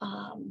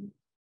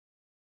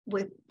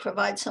 We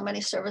provide so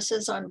many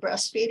services on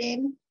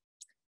breastfeeding,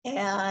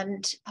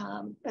 and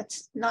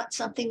that's not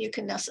something you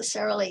can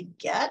necessarily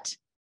get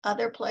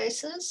other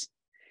places.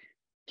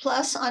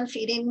 Plus on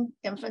feeding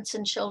infants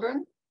and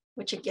children,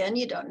 which again,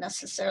 you don't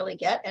necessarily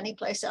get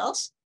anyplace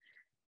else.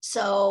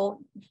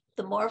 So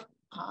the more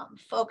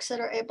folks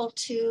that are able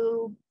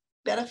to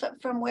benefit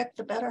from WIC,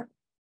 the better.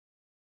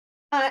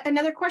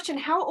 Another question,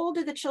 how old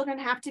do the children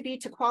have to be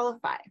to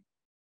qualify?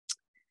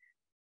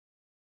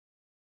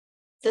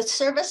 The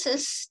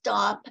services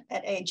stop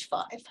at age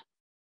 5.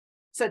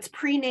 So it's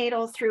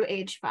prenatal through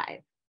age 5.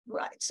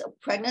 Right, so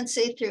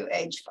pregnancy through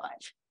age 5.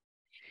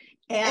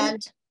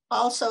 And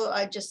also,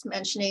 I just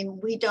mentioning,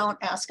 we don't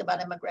ask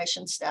about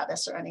immigration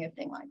status or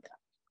anything like that.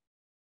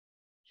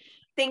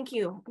 Thank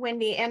you,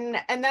 Wendy. And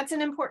that's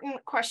an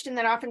important question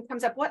that often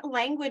comes up. What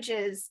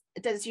languages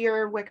does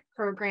your WIC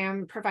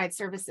program provide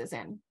services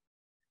in?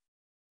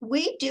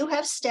 We do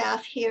have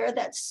staff here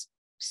that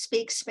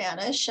speak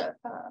Spanish.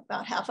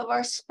 About half of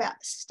our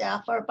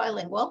staff are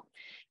bilingual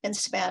in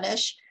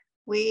Spanish.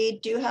 We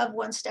do have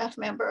one staff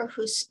member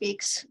who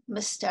speaks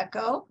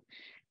Mixteco,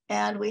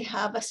 and we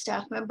have a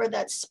staff member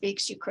that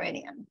speaks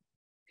Ukrainian.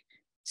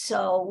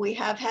 So we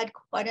have had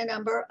quite a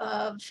number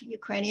of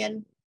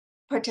Ukrainian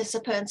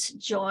participants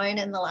join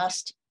in the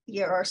last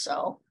year or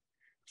so.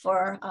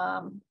 for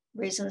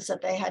reasons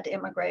that they had to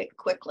immigrate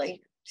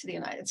quickly to the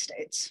United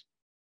States.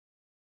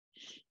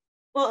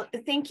 Well,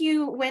 thank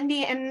you,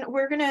 Wendy. And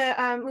we're going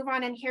to move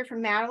on and hear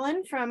from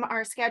Madeline from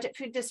our Skagit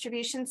Food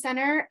Distribution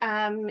Center.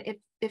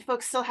 If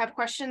folks still have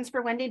questions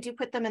for Wendy, do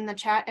put them in the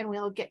chat and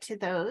we'll get to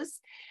those.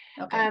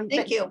 Okay,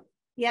 thank you.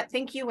 Yeah,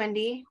 thank you,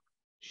 Wendy.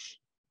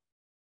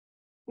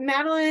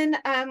 Madeline,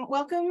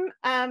 welcome.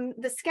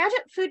 The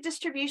Skagit Food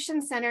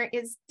Distribution Center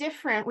is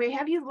different. We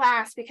have you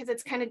last because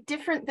it's kind of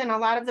different than a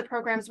lot of the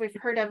programs we've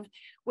heard of,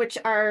 which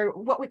are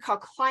what we call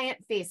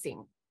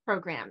client-facing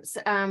programs,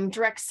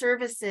 direct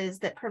services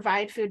that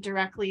provide food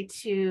directly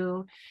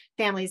to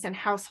families and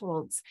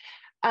households.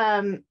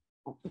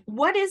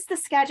 What is the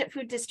Skagit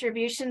Food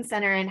Distribution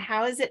Center and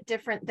how is it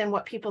different than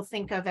what people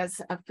think of as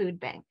a food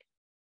bank?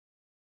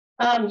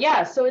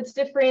 Yeah, so it's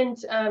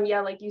different.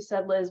 Yeah, like you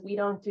said, Liz, we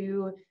don't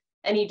do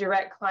any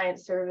direct client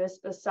service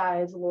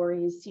besides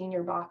Lori's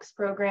senior box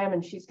program,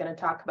 and she's going to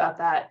talk about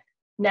that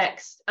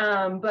next.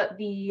 But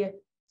the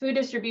Food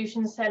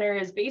Distribution Center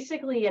is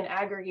basically an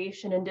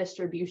aggregation and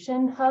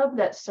distribution hub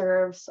that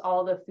serves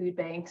all the food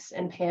banks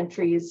and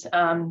pantries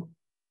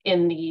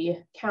in the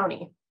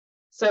county.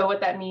 So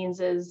what that means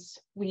is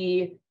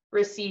we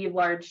receive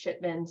large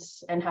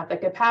shipments and have the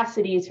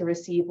capacity to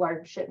receive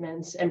large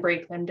shipments and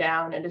break them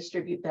down and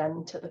distribute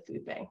them to the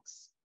food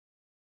banks.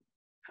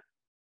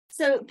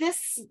 So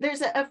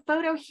there's a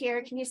photo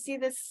here. Can you see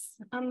this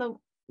on the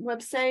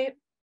website?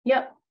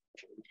 Yep.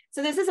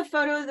 So this is a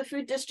photo of the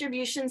Food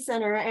Distribution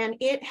Center, and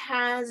it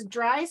has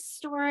dry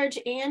storage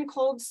and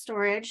cold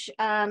storage.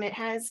 It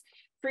has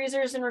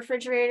freezers and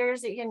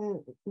refrigerators. You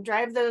can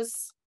drive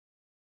those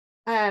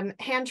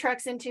hand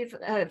trucks into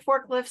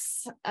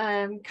forklifts,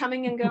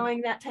 coming and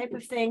going, that type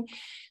of thing.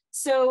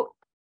 So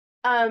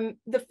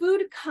the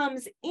food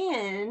comes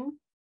in,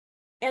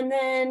 and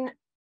then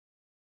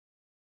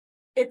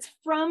it's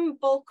from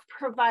bulk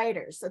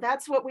providers. So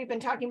that's what we've been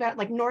talking about,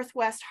 like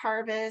Northwest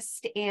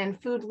Harvest and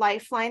Food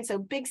Lifeline. So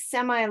big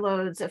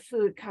semi-loads of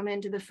food come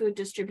into the Food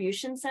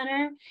Distribution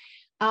Center.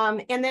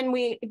 And then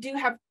we do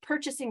have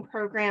purchasing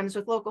programs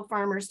with local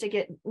farmers to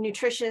get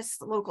nutritious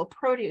local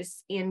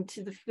produce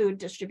into the Food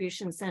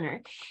Distribution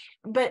Center.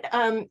 But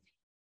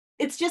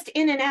it's just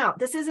in and out.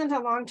 This isn't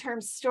a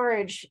long-term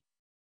storage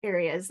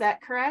area. Is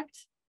that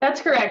correct? That's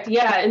correct.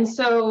 Yeah. And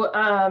so,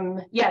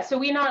 yeah, so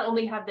we not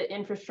only have the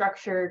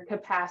infrastructure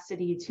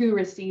capacity to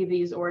receive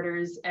these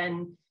orders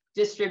and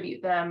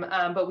distribute them,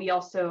 but we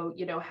also,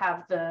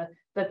 have the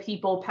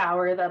people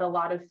power that a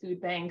lot of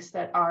food banks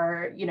that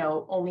are,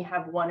 only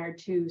have 1 or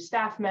 2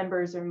 staff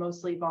members or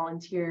mostly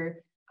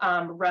volunteer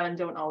run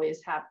don't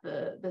always have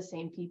the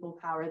same people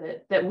power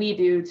that we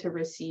do to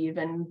receive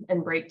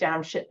and break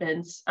down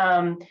shipments.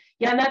 Yeah,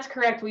 and that's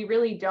correct. We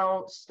really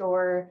don't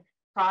store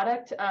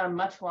product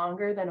much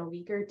longer than a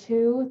week or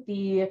 2.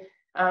 We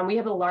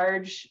have a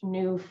large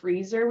new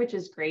freezer, which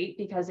is great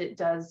because it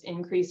does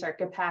increase our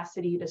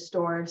capacity to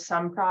store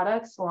some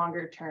products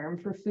longer term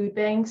for food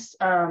banks,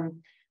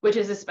 which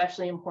is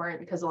especially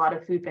important because a lot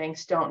of food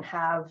banks don't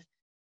have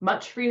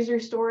much freezer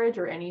storage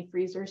or any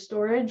freezer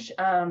storage.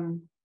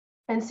 And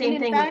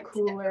same thing with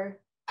cooler.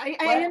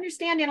 I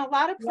understand in a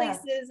lot of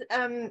places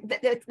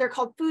they're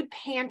called food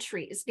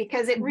pantries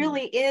because it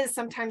really is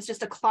sometimes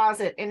just a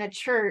closet in a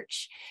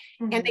church,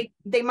 and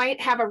they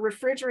might have a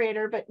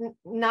refrigerator, but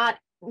not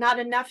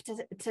enough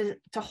to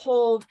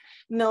hold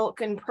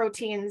milk and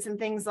proteins and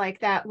things like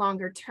that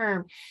longer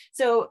term.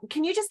 So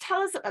can you just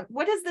tell us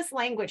what is this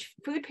language?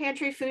 Food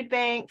pantry, food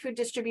bank, food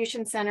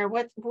distribution center,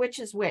 which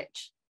is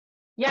which?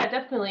 Yeah,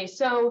 definitely.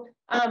 So,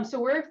 so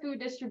we're a food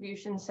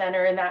distribution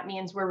center, and that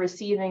means we're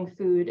receiving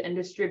food and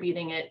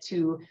distributing it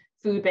to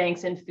food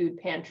banks and food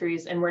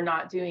pantries, and we're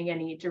not doing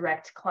any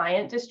direct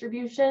client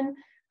distribution.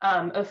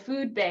 A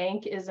food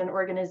bank is an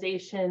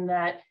organization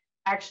that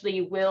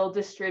actually will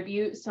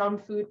distribute some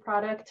food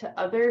product to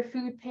other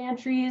food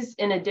pantries.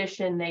 In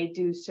addition, they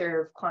do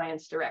serve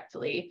clients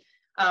directly.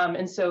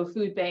 And so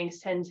food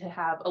banks tend to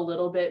have a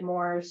little bit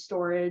more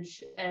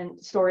storage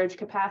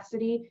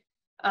capacity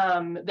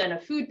than a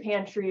food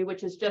pantry,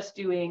 which is just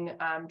doing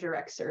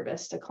direct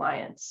service to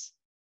clients.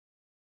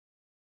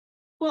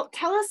 Well,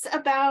 tell us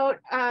about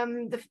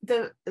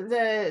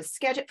the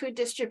Skagit Food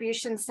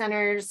Distribution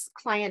Center's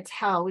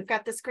clientele. We've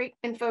got this great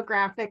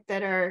infographic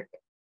that our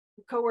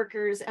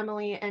coworkers,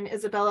 Emily and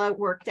Isabella,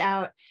 worked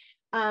out.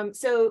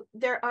 So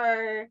there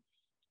are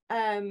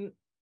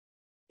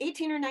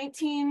 18 or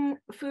 19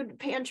 food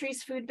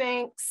pantries, food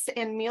banks,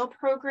 and meal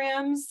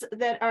programs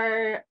that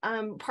are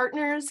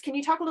partners. Can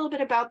you talk a little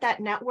bit about that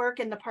network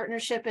and the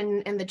partnership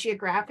and the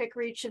geographic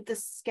reach of the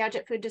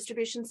Skagit Food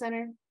Distribution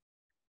Center?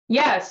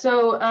 Yeah,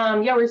 so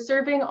yeah, we're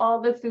serving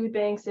all the food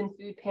banks and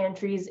food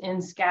pantries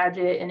in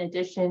Skagit in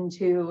addition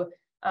to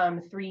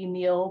 3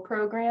 meal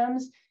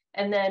programs.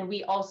 And then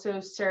we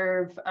also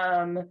serve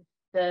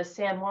the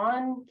San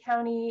Juan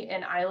County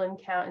and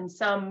Island County, and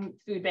some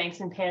food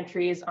banks and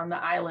pantries on the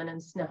Island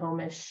and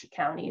Snohomish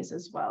counties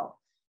as well.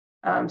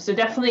 So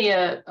definitely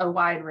a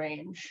wide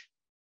range.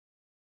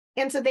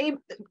 And so they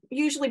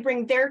usually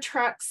bring their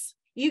trucks.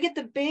 You get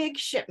the big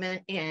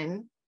shipment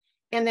in,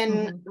 and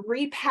then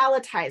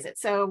repalletize it.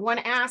 So one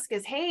ask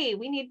is, hey,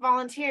 we need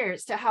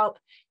volunteers to help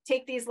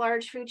take these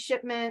large food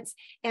shipments.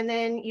 And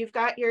then you've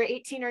got your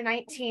 18 or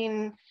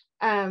 19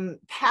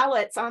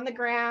 pallets on the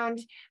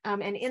ground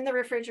and in the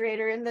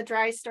refrigerator, in the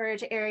dry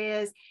storage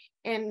areas.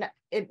 And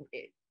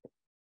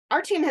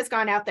our team has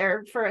gone out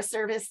there for a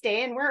service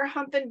day and we're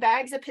humping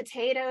bags of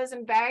potatoes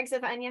and bags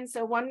of onions.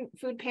 So one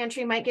food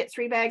pantry might get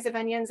 3 bags of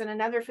onions and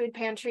another food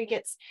pantry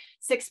gets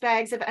 6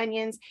 bags of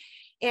onions.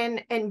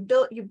 And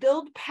you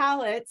build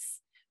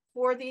pallets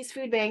for these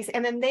food banks,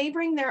 and then they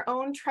bring their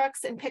own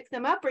trucks and pick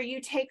them up, or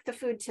you take the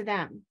food to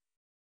them?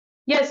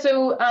 Yeah,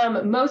 so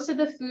most of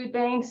the food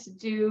banks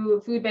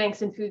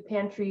and food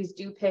pantries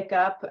do pick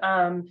up.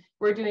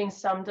 We're doing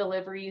some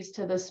deliveries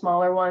to the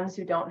smaller ones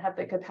who don't have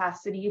the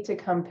capacity to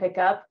come pick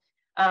up.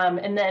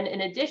 And then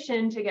in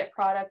addition, to get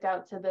product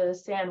out to the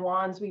San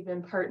Juans, we've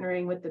been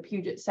partnering with the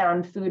Puget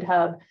Sound Food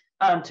Hub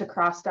to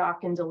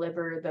cross-dock and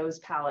deliver those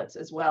pallets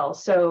as well.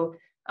 So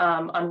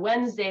on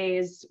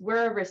Wednesdays,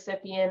 we're a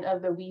recipient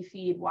of the We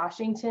Feed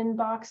Washington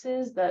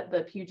boxes that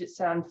the Puget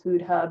Sound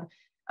Food Hub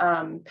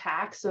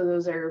packs. So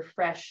those are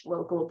fresh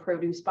local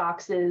produce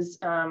boxes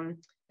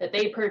that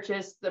they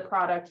purchase the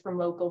product from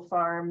local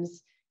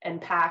farms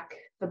and pack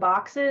the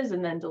boxes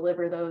and then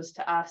deliver those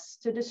to us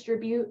to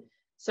distribute.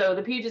 So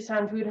the Puget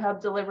Sound Food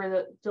Hub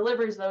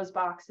delivers those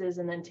boxes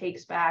and then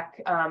takes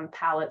back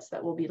pallets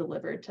that will be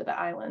delivered to the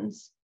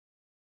islands.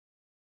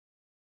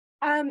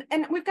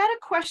 And we've got a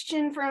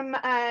question from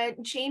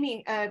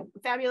Jamie, a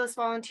fabulous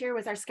volunteer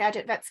with our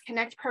Skagit Vets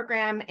Connect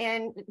program.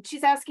 And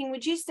she's asking,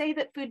 would you say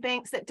that food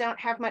banks that don't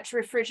have much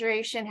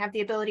refrigeration have the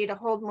ability to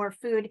hold more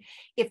food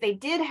if they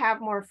did have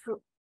more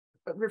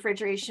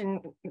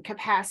refrigeration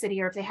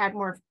capacity, or if they had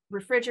more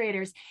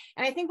refrigerators?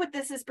 And I think what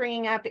this is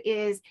bringing up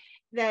is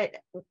that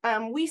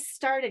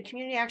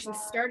Community Action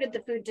started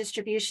the Food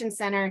Distribution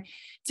Center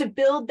to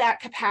build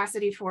that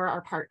capacity for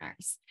our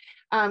partners.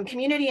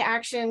 Community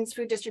Action's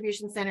Food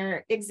Distribution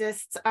Center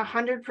exists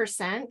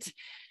 100%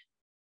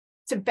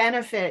 to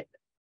benefit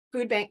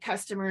food bank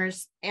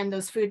customers and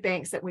those food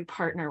banks that we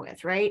partner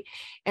with, right?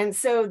 And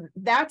so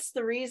that's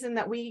the reason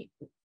that we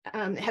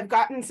have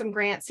gotten some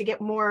grants to get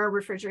more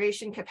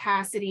refrigeration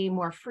capacity,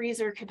 more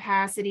freezer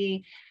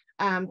capacity.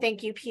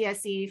 Thank you,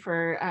 PSE,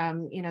 for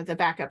the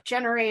backup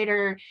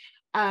generator.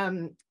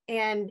 And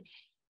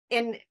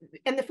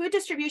the Food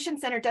Distribution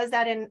Center does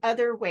that in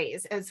other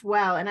ways as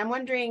well. And I'm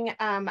wondering,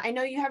 I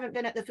know you haven't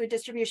been at the Food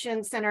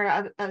Distribution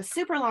Center a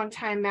super long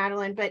time,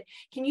 Madeline, but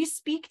can you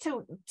speak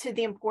to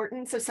the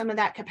importance of some of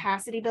that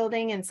capacity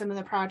building and some of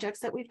the projects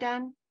that we've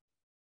done?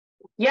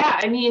 Yeah,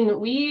 I mean,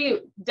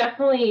 we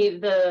definitely,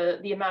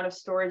 the amount of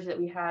storage that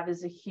we have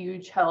is a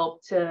huge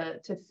help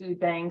to food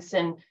banks.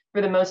 And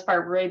for the most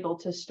part, we're able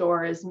to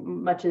store as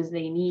much as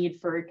they need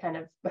for kind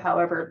of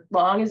however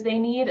long as they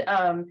need.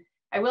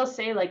 I will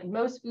say, like,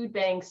 most food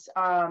banks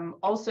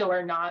also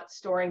are not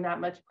storing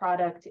that much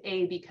product,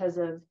 A, because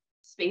of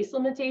space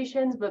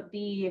limitations, but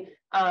B,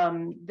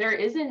 there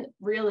isn't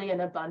really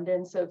an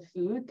abundance of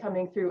food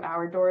coming through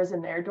our doors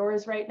and their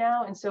doors right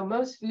now. And so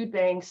most food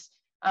banks,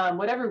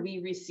 whatever we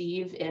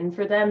receive in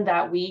for them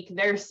that week,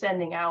 they're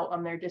sending out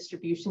on their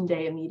distribution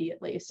day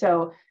immediately.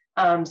 So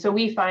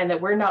we find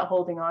that we're not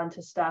holding on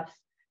to stuff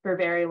for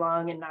very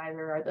long, and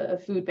neither are the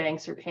food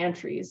banks or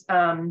pantries.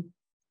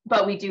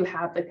 But we do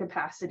have the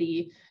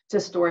capacity to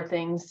store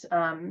things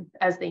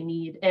as they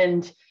need.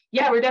 And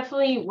yeah, we're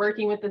definitely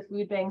working with the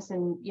food banks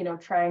and,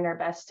 trying our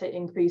best to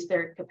increase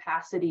their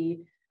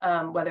capacity,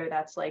 whether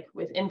that's like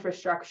with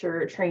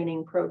infrastructure,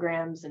 training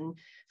programs, and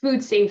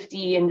food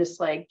safety, and just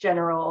like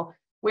general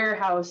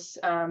warehouse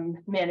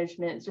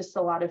management, just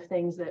a lot of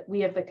things that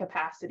we have the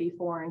capacity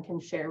for and can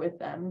share with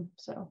them.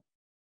 So.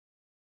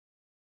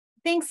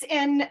 Thanks.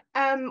 And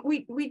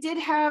we did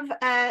have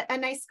a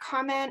nice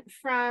comment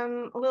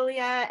from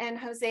Lilia and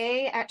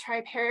Jose at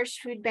Tri-Parish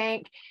Food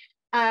Bank.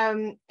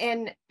 And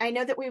I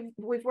know that we've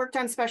worked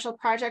on special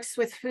projects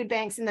with food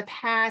banks in the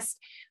past.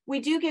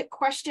 We do get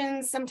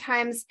questions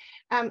sometimes.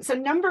 So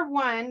number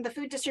one, the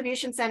Food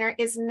Distribution Center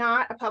is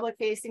not a public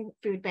facing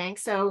food bank.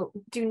 So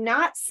do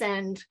not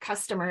send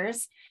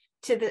customers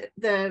to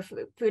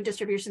the Food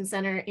Distribution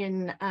Center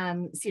in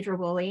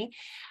Cedar-Woolley.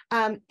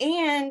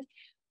 And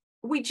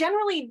we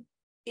generally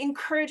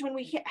encourage, when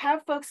we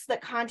have folks that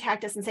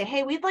contact us and say,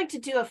 hey, we'd like to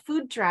do a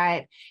food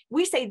drive,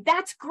 we say,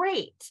 that's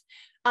great.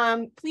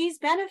 Please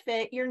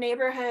benefit your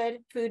neighborhood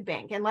food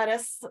bank and let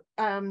us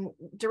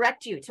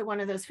direct you to one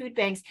of those food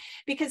banks,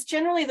 because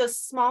generally those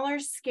smaller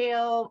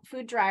scale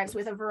food drives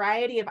with a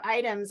variety of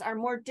items are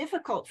more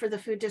difficult for the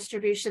Food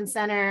Distribution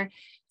Center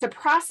to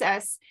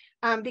process,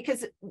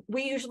 because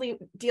we usually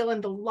deal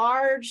in the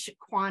large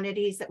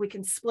quantities that we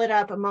can split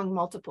up among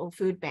multiple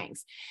food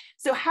banks.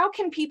 So how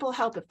can people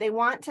help if they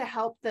want to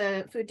help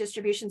the Food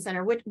Distribution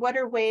Center? What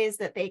are ways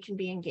that they can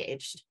be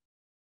engaged?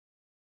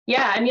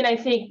 Yeah, I mean, I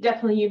think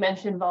definitely you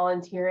mentioned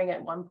volunteering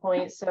at one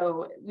point.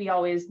 So we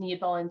always need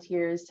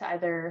volunteers to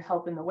either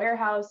help in the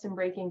warehouse and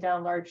breaking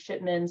down large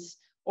shipments,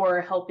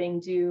 or helping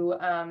do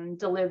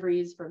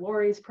deliveries for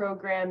Lori's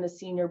program, the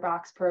senior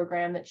box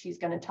program that she's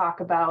going to talk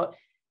about.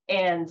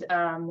 And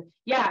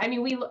yeah, I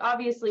mean, we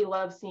obviously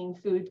love seeing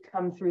food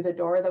come through the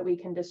door that we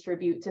can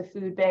distribute to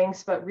food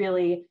banks, but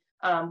really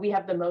we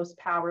have the most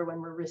power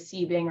when we're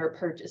receiving or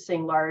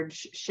purchasing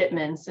large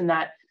shipments, and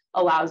that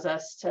allows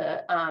us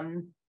to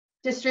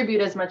distribute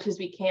as much as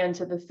we can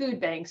to the food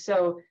banks.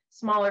 So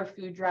smaller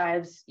food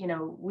drives, you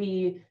know,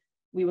 we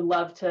would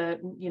love to,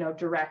 you know,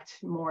 direct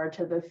more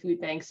to the food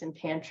banks and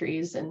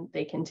pantries, and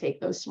they can take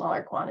those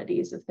smaller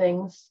quantities of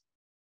things.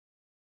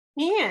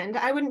 And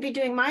I wouldn't be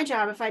doing my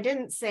job if I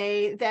didn't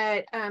say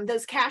that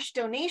those cash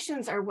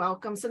donations are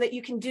welcome so that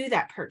you can do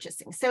that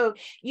purchasing. So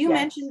you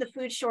mentioned the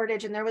food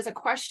shortage, and there was a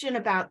question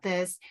about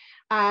this.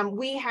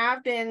 We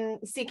have been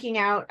seeking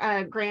out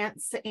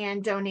grants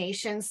and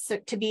donations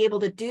to be able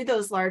to do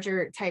those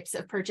larger types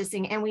of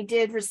purchasing. And we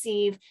did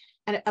receive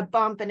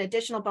an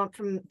additional bump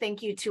from,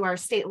 thank you to our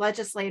state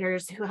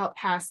legislators who helped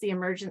pass the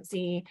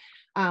emergency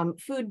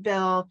food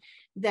bill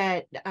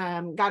that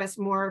got us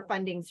more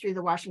funding through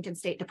the Washington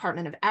State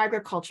Department of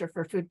Agriculture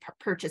for food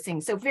purchasing.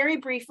 So very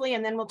briefly,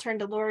 and then we'll turn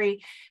to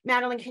Lori.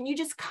 Madeline, can you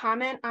just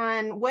comment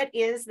on what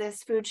is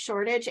this food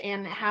shortage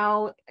and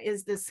how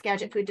is the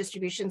Skagit Food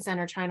Distribution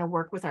Center trying to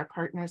work with our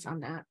partners on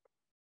that?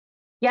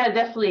 Yeah,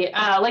 definitely.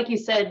 Like you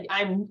said,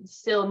 I'm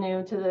still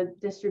new to the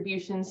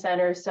distribution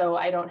center, so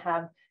I don't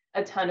have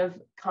a ton of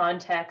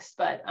context,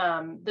 but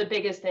the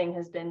biggest thing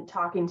has been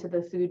talking to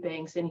the food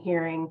banks and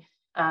hearing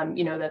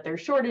you know, that there's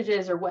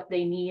shortages or what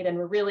they need, and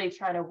we're really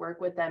trying to work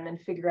with them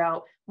and figure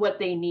out what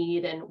they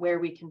need and where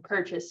we can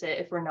purchase it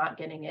if we're not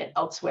getting it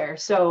elsewhere.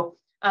 So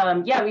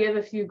yeah, we have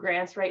a few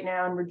grants right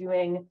now, and we're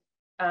doing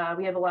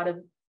we have a lot of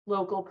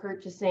local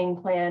purchasing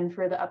planned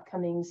for the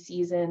upcoming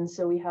season.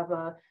 So we have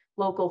a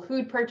local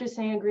food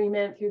purchasing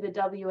agreement through the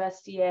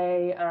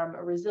WSDA,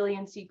 a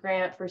resiliency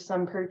grant for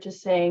some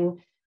purchasing,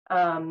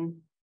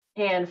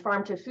 and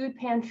Farm to Food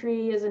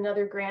Pantry is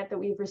another grant that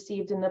we've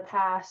received in the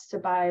past to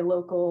buy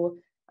local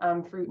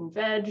fruit and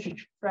veg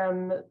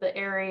from the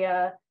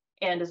area,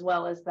 and as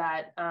well as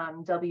that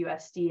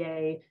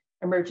WSDA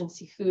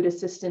Emergency Food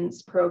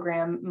Assistance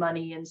Program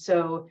money. And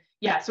so,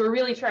 yeah, so we're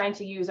really trying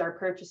to use our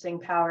purchasing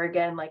power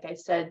again, like I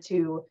said,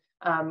 to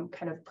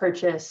kind of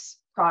purchase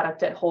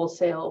product at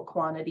wholesale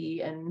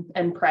quantity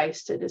and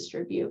price to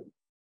distribute.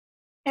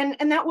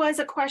 And that was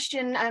a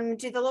question,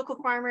 do the local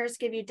farmers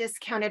give you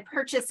discounted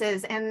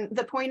purchases? And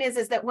the point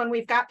is that when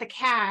we've got the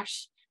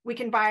cash, we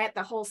can buy at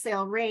the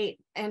wholesale rate.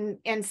 And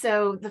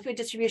so the Food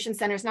Distribution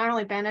Center is not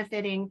only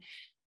benefiting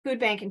food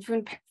bank and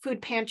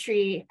food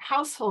pantry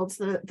households,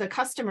 the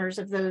customers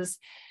of those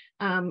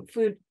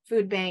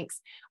food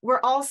banks, we're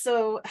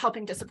also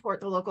helping to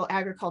support the local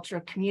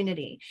agricultural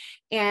community.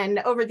 And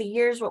over the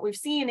years, what we've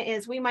seen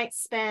is we might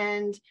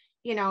spend,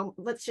 you know,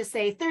 let's just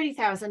say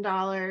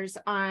 $30,000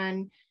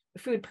 on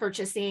food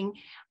purchasing.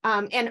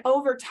 And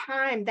over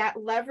time, that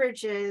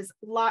leverages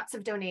lots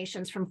of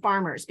donations from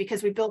farmers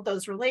because we build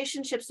those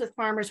relationships with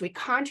farmers. We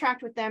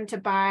contract with them to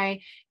buy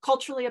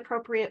culturally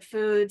appropriate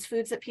foods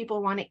that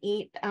people want to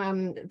eat,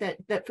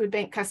 that food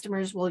bank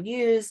customers will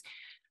use.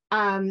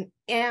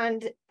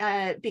 And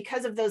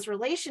because of those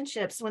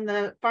relationships, when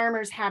the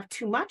farmers have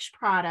too much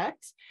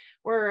product,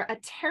 or a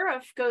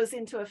tariff goes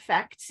into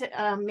effect,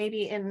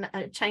 maybe in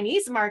a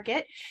Chinese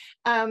market,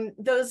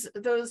 those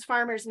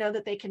farmers know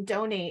that they can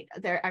donate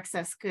their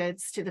excess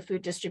goods to the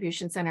Food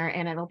Distribution Center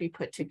and it'll be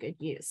put to good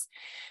use.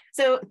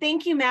 So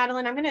thank you,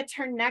 Madeline. I'm going to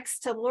turn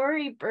next to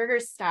Lori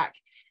Bergerstock.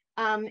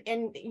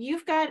 And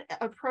you've got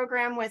a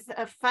program with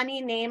a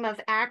funny name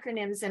of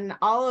acronyms, and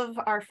all of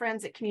our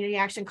friends at Community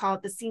Action call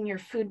it the Senior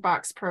Food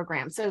Box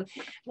Program. So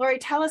Lori,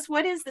 tell us,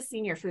 what is the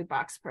Senior Food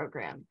Box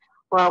Program?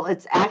 Well,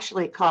 it's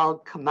actually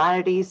called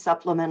Commodity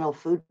Supplemental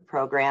Food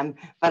Program,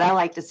 but I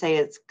like to say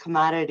it's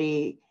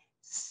Commodity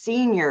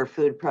Senior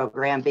Food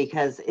Program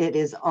because it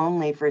is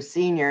only for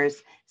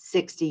seniors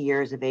 60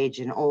 years of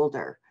age and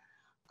older.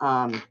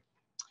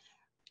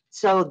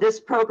 So this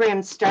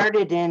program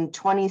started in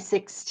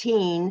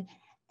 2016,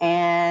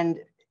 and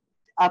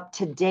up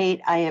to date,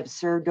 I have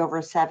served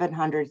over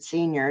 700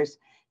 seniors.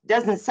 It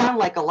doesn't sound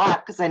like a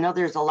lot because I know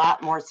there's a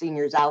lot more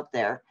seniors out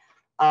there.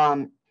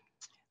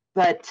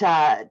 But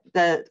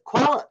the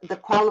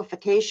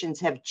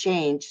qualifications have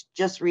changed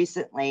just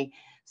recently.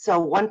 So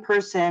one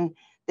person,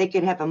 they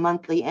could have a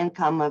monthly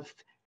income of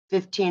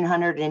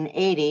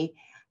 $1,580,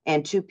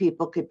 and two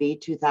people could be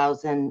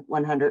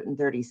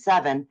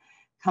 $2,137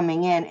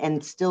 coming in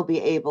and still be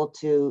able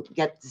to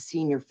get the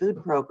senior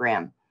food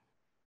program.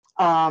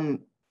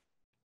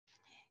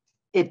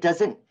 It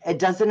doesn't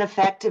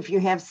affect if you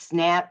have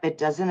SNAP. It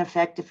doesn't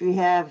affect if you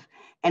have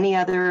any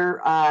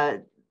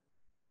other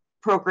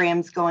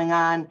programs going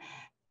on.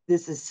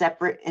 This is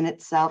separate in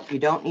itself. You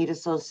don't need a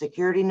Social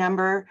Security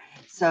number.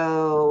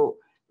 So,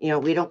 you know,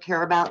 we don't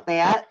care about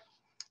that.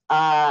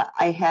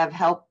 I have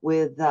help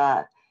with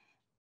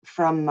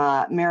from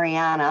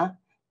Mariana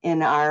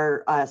in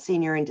our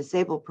senior and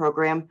disabled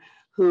program,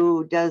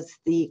 who does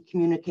the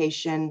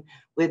communication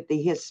with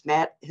the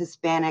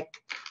Hispanic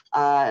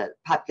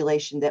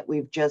population that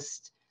we've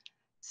just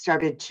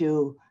started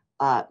to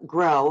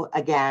grow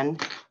again.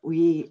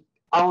 We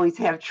always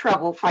have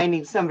trouble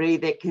finding somebody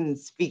that can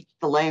speak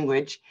the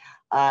language.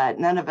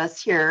 None of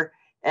us here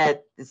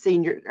at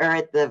the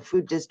at the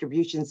Food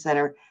Distribution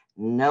Center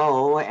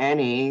know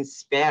any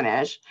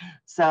Spanish.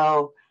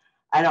 So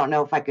I don't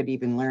know if I could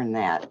even learn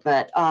that,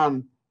 but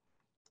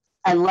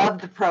I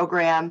love the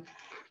program.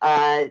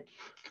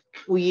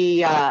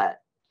 We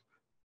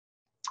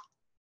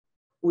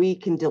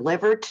can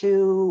deliver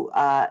to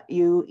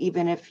you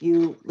even if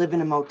you live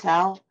in a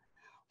motel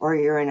or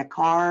you're in a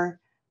car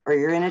or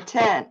you're in a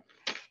tent.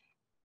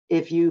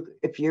 If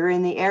you're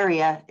in the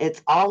area,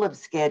 it's all of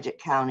Skagit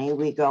County.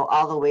 We go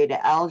all the way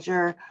to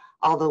Alger,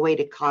 all the way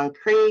to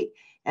Concrete,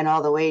 and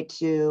all the way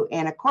to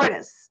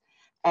Anacortes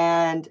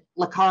and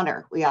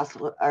LaConner. We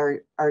also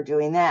are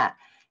doing that.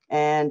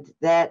 And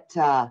that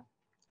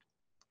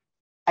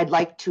I'd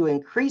like to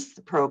increase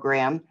the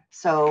program.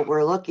 So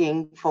we're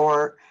looking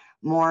for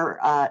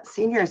more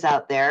seniors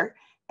out there.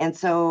 And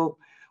so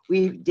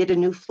we did a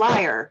new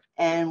flyer.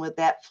 And with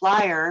that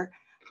flyer,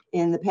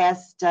 in the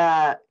past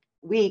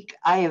week,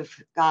 I have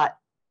got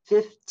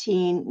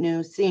 15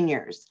 new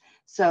seniors.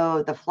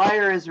 So the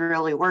flyer is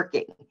really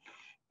working.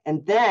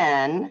 And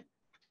then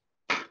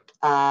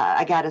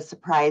I got a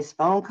surprise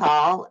phone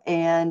call,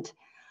 and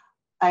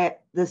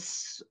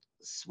the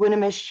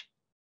Swinomish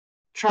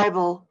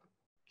tribal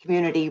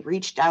community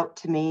reached out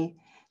to me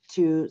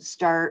to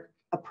start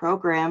a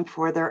program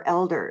for their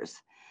elders.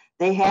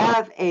 They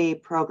have a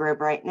program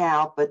right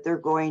now, but they're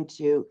going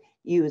to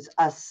use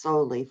us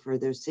solely for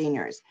their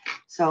seniors.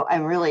 So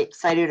I'm really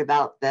excited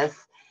about this,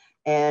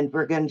 and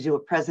we're going to do a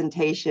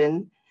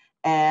presentation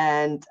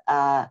and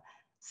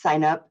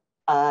sign up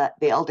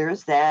the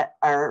elders that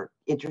are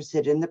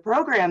interested in the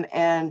program,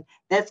 and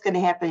that's going to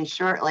happen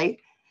shortly.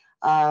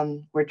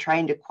 We're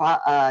trying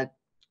to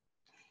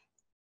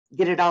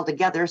get it all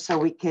together so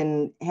we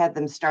can have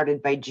them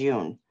started by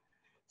June.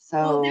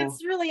 So well,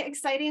 that's really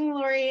exciting,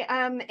 Lori.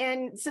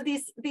 And so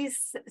these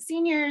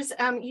seniors,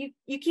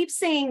 you keep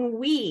saying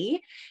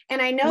we,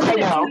 and I know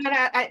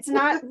that it's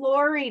not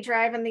Lori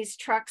driving these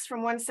trucks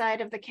from one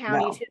side of the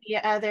county to the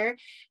other.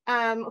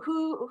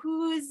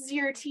 Who is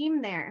your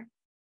team there?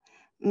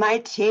 My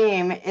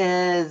team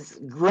is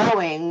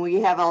growing.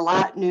 We have a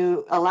lot of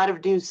new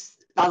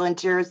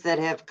volunteers that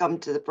have come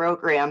to the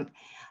program.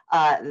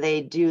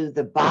 They do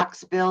the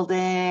box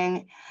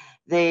building.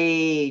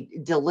 They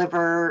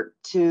deliver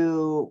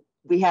to,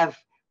 we have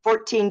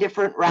 14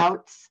 different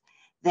routes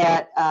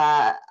that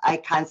I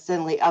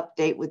constantly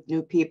update with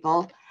new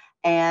people.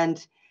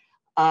 And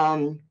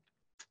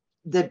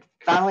the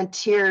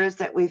volunteers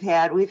that we've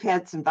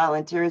had some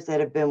volunteers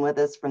that have been with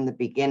us from the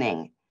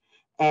beginning.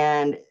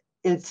 And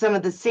some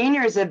of the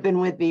seniors have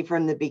been with me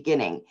from the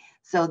beginning.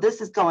 So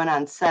this is going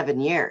on 7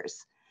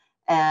 years.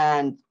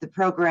 And the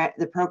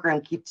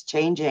program keeps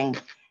changing,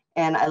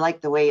 and I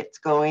like the way it's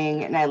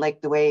going, and I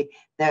like the way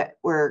that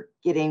we're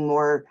getting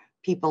more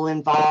people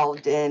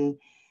involved. And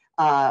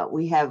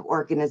we have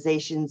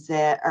organizations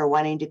that are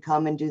wanting to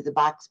come and do the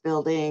box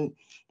building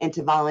and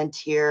to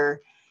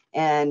volunteer,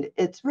 and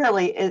it's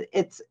really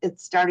it's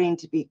starting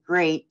to be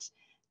great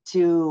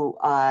to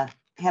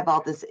have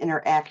all this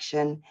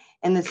interaction.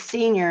 And the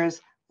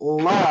seniors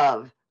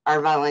love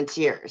our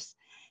volunteers.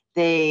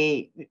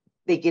 They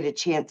get a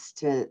chance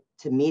to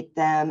meet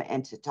them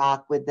and to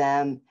talk with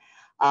them.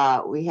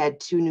 We had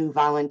 2 new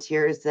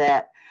volunteers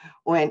that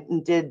went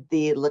and did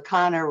the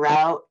LaConner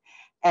route,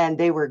 and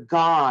they were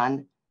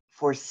gone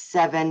for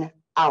 7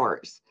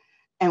 hours.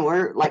 And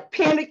we're like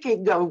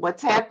panicking, going,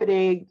 what's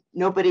happening?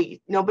 Nobody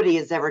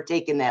has ever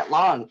taken that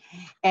long.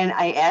 And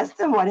I asked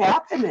them what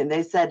happened, and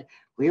they said,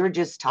 we were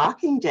just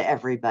talking to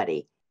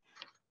everybody.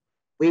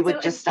 We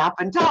would just stop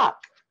and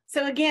talk.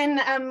 So again,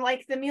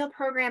 like the meal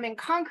program in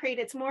Concrete,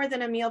 it's more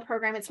than a meal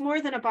program. It's more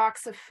than a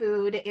box of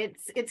food.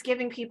 It's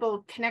giving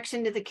people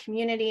connection to the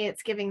community.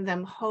 It's giving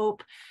them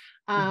hope.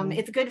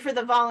 It's good for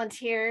the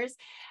volunteers.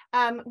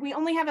 We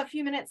only have a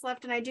few minutes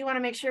left, and I do want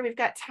to make sure we've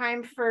got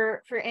time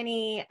for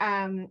any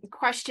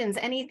questions.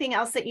 Anything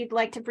else that you'd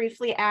like to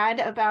briefly add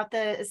about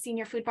the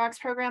Senior Food Box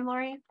program,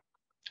 Lori?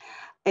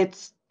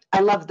 I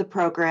love the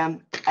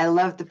program. I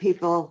love the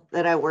people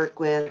that I work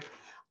with.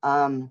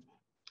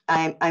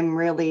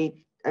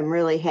 I'm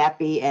really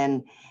happy,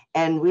 and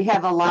we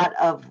have a lot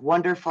of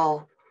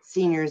wonderful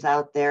seniors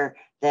out there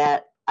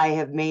that I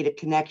have made a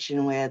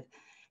connection with,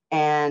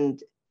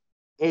 and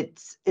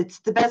it's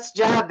the best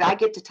job. I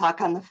get to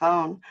talk on the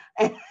phone,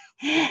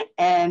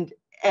 and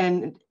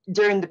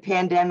during the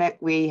pandemic,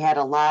 we had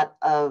a lot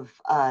of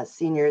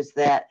seniors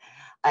that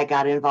I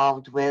got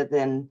involved with,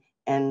 and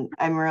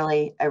I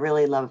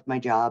really love my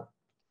job.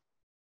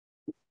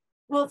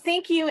 Well,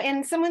 thank you.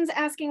 And someone's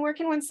asking, where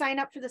can one sign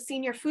up for the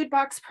Senior Food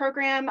Box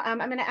program? I'm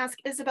going to ask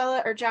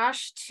Isabella or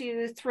Josh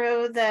to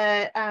throw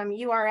the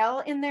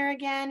URL in there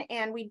again.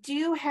 And we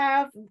do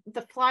have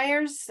the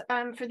flyers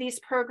for these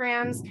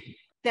programs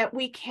that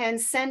we can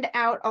send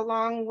out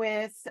along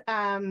with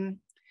the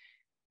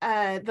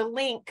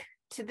link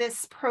to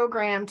this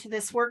program, to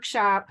this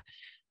workshop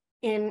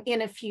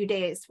in a few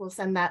days. We'll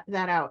send that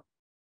out.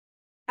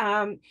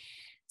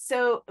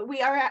 So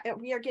we are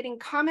getting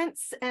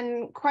comments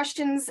and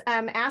questions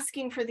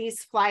asking for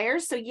these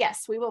flyers. So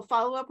yes, we will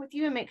follow up with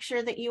you and make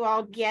sure that you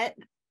all get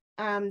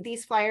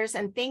these flyers,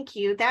 and thank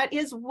you. That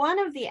is one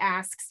of the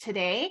asks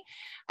today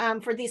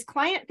for these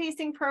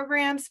client-facing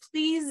programs.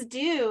 Please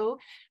do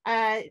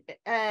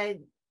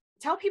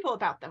tell people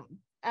about them.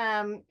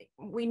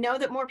 We know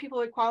that more people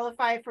would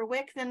qualify for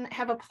WIC than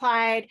have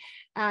applied.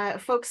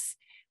 Folks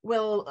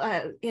will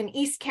in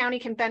East County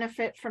can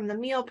benefit from the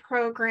meal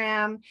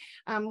program.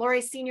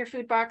 Lori's senior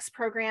food box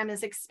program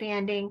is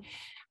expanding.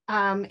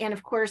 And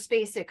of course,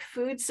 basic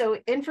food. So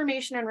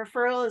information and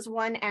referral is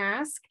one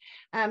ask.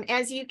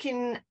 As you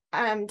can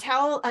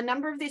tell, a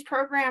number of these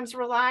programs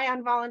rely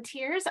on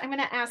volunteers. I'm going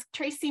to ask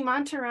Tracy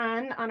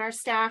Monteron on our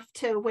staff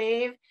to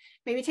wave.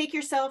 Maybe take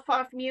yourself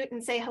off mute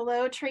and say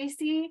hello,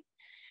 Tracy.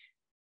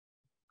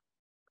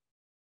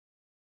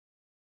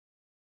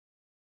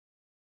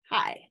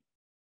 Hi.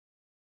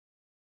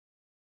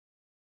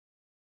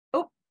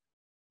 Oh,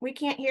 we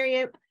can't hear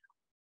you.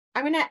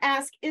 I'm going to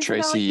ask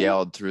Isabella. Tracy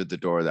yelled through the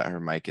door that her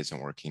mic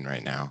isn't working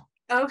right now.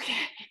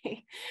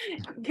 Okay.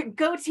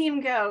 Go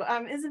team, go.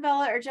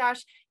 Isabella or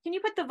Josh, can you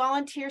put the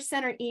volunteer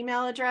center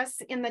email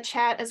address in the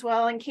chat as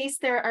well, in case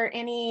there are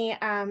any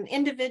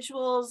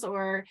individuals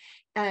or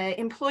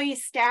employee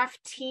staff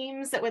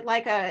teams that would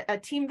like a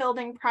team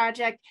building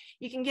project?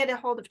 You can get a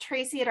hold of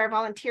Tracy at our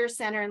volunteer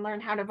center and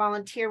learn how to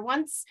volunteer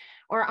once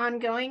or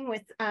ongoing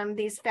with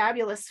these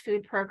fabulous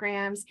food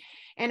programs.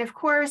 And of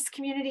course,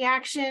 community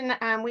action,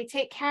 we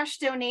take cash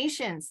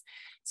donations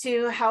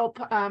to help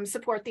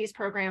support these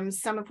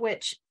programs, some of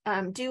which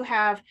do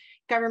have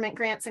government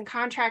grants and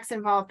contracts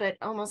involved, but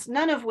almost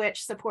none of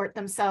which support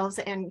themselves,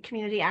 and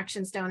community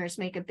actions donors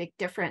make a big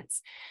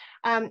difference.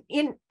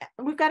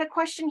 We've got a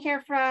question here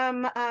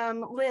from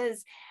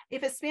Liz.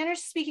 If a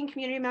Spanish-speaking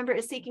community member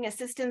is seeking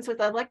assistance with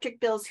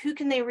electric bills, who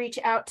can they reach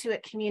out to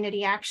at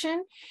Community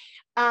Action?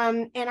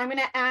 And I'm going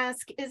to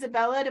ask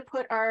Isabella to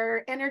put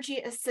our energy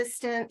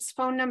assistance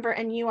phone number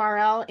and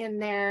URL in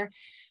there.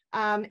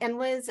 And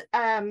Liz,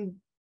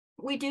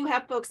 we do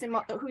have folks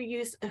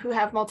who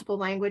have multiple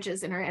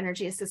languages in our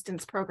energy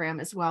assistance program,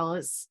 as well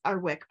as our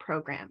WIC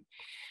program.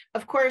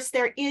 Of course,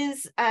 there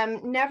is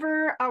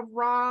never a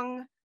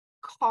wrong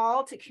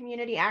call to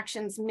Community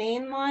Action's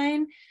main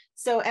line.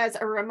 So as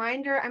a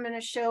reminder, I'm going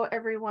to show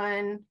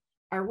everyone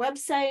our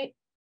website,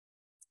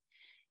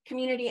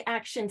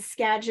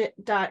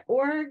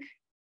 communityactionskagit.org.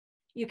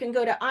 You can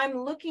go to I'm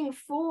looking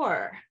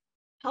for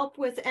help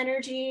with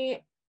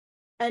energy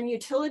and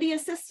utility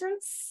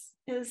assistance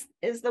is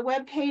the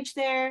web page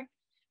there.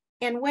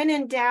 And when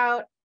in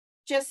doubt,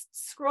 just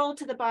scroll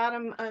to the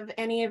bottom of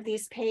any of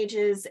these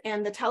pages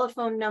and the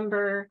telephone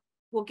number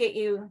will get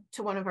you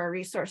to one of our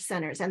resource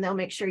centers, and they'll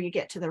make sure you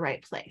get to the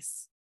right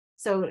place.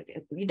 So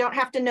you don't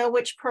have to know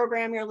which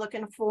program you're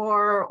looking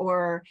for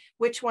or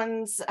which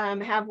ones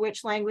have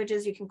which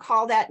languages. You can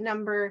call that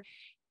number,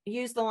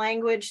 use the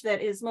language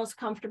that is most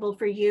comfortable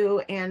for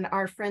you, and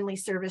our friendly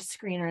service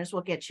screeners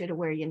will get you to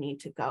where you need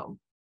to go.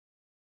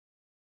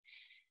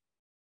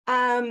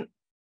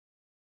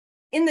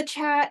 In the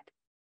chat,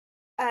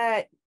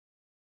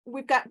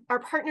 we've got our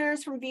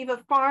partners from Viva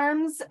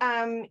Farms.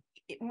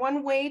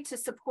 One way to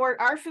support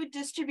our food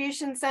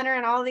distribution center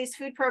and all of these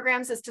food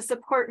programs is to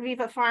support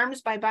Viva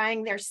Farms by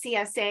buying their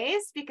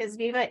CSAs, because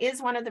Viva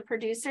is one of the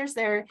producers.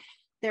 Their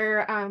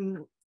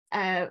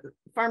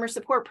farmer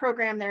support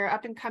program, their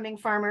up and coming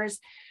farmers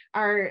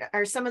are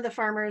some of the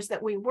farmers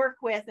that we work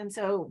with. And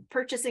so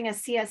purchasing a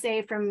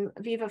CSA from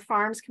Viva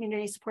Farms,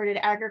 Community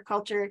Supported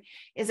Agriculture,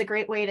 is a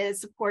great way to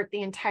support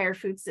the entire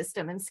food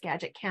system in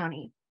Skagit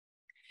County.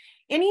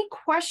 Any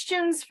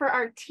questions for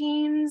our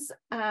teams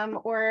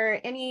or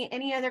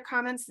any other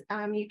comments?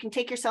 You can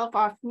take yourself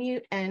off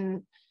mute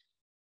and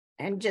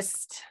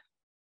just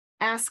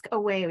ask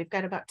away. We've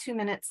got about 2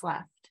 minutes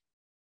left.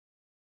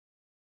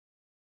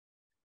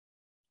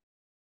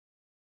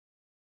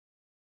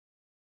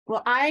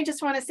 Well, I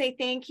just want to say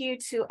thank you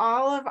to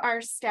all of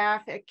our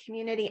staff at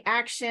Community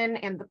Action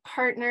and the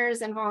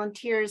partners and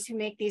volunteers who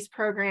make these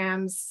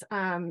programs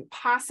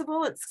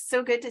possible. It's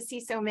so good to see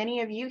so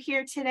many of you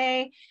here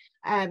today.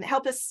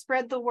 Help us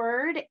spread the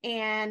word.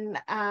 And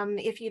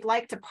if you'd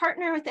like to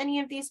partner with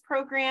any of these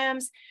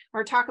programs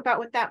or talk about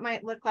what that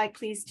might look like,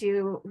 please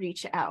do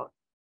reach out.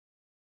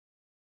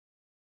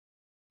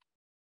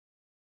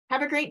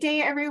 Have a great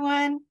day,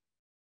 everyone.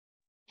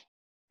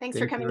 Thanks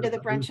for coming to the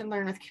Brunch and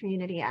Learn with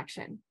Community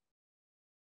Action.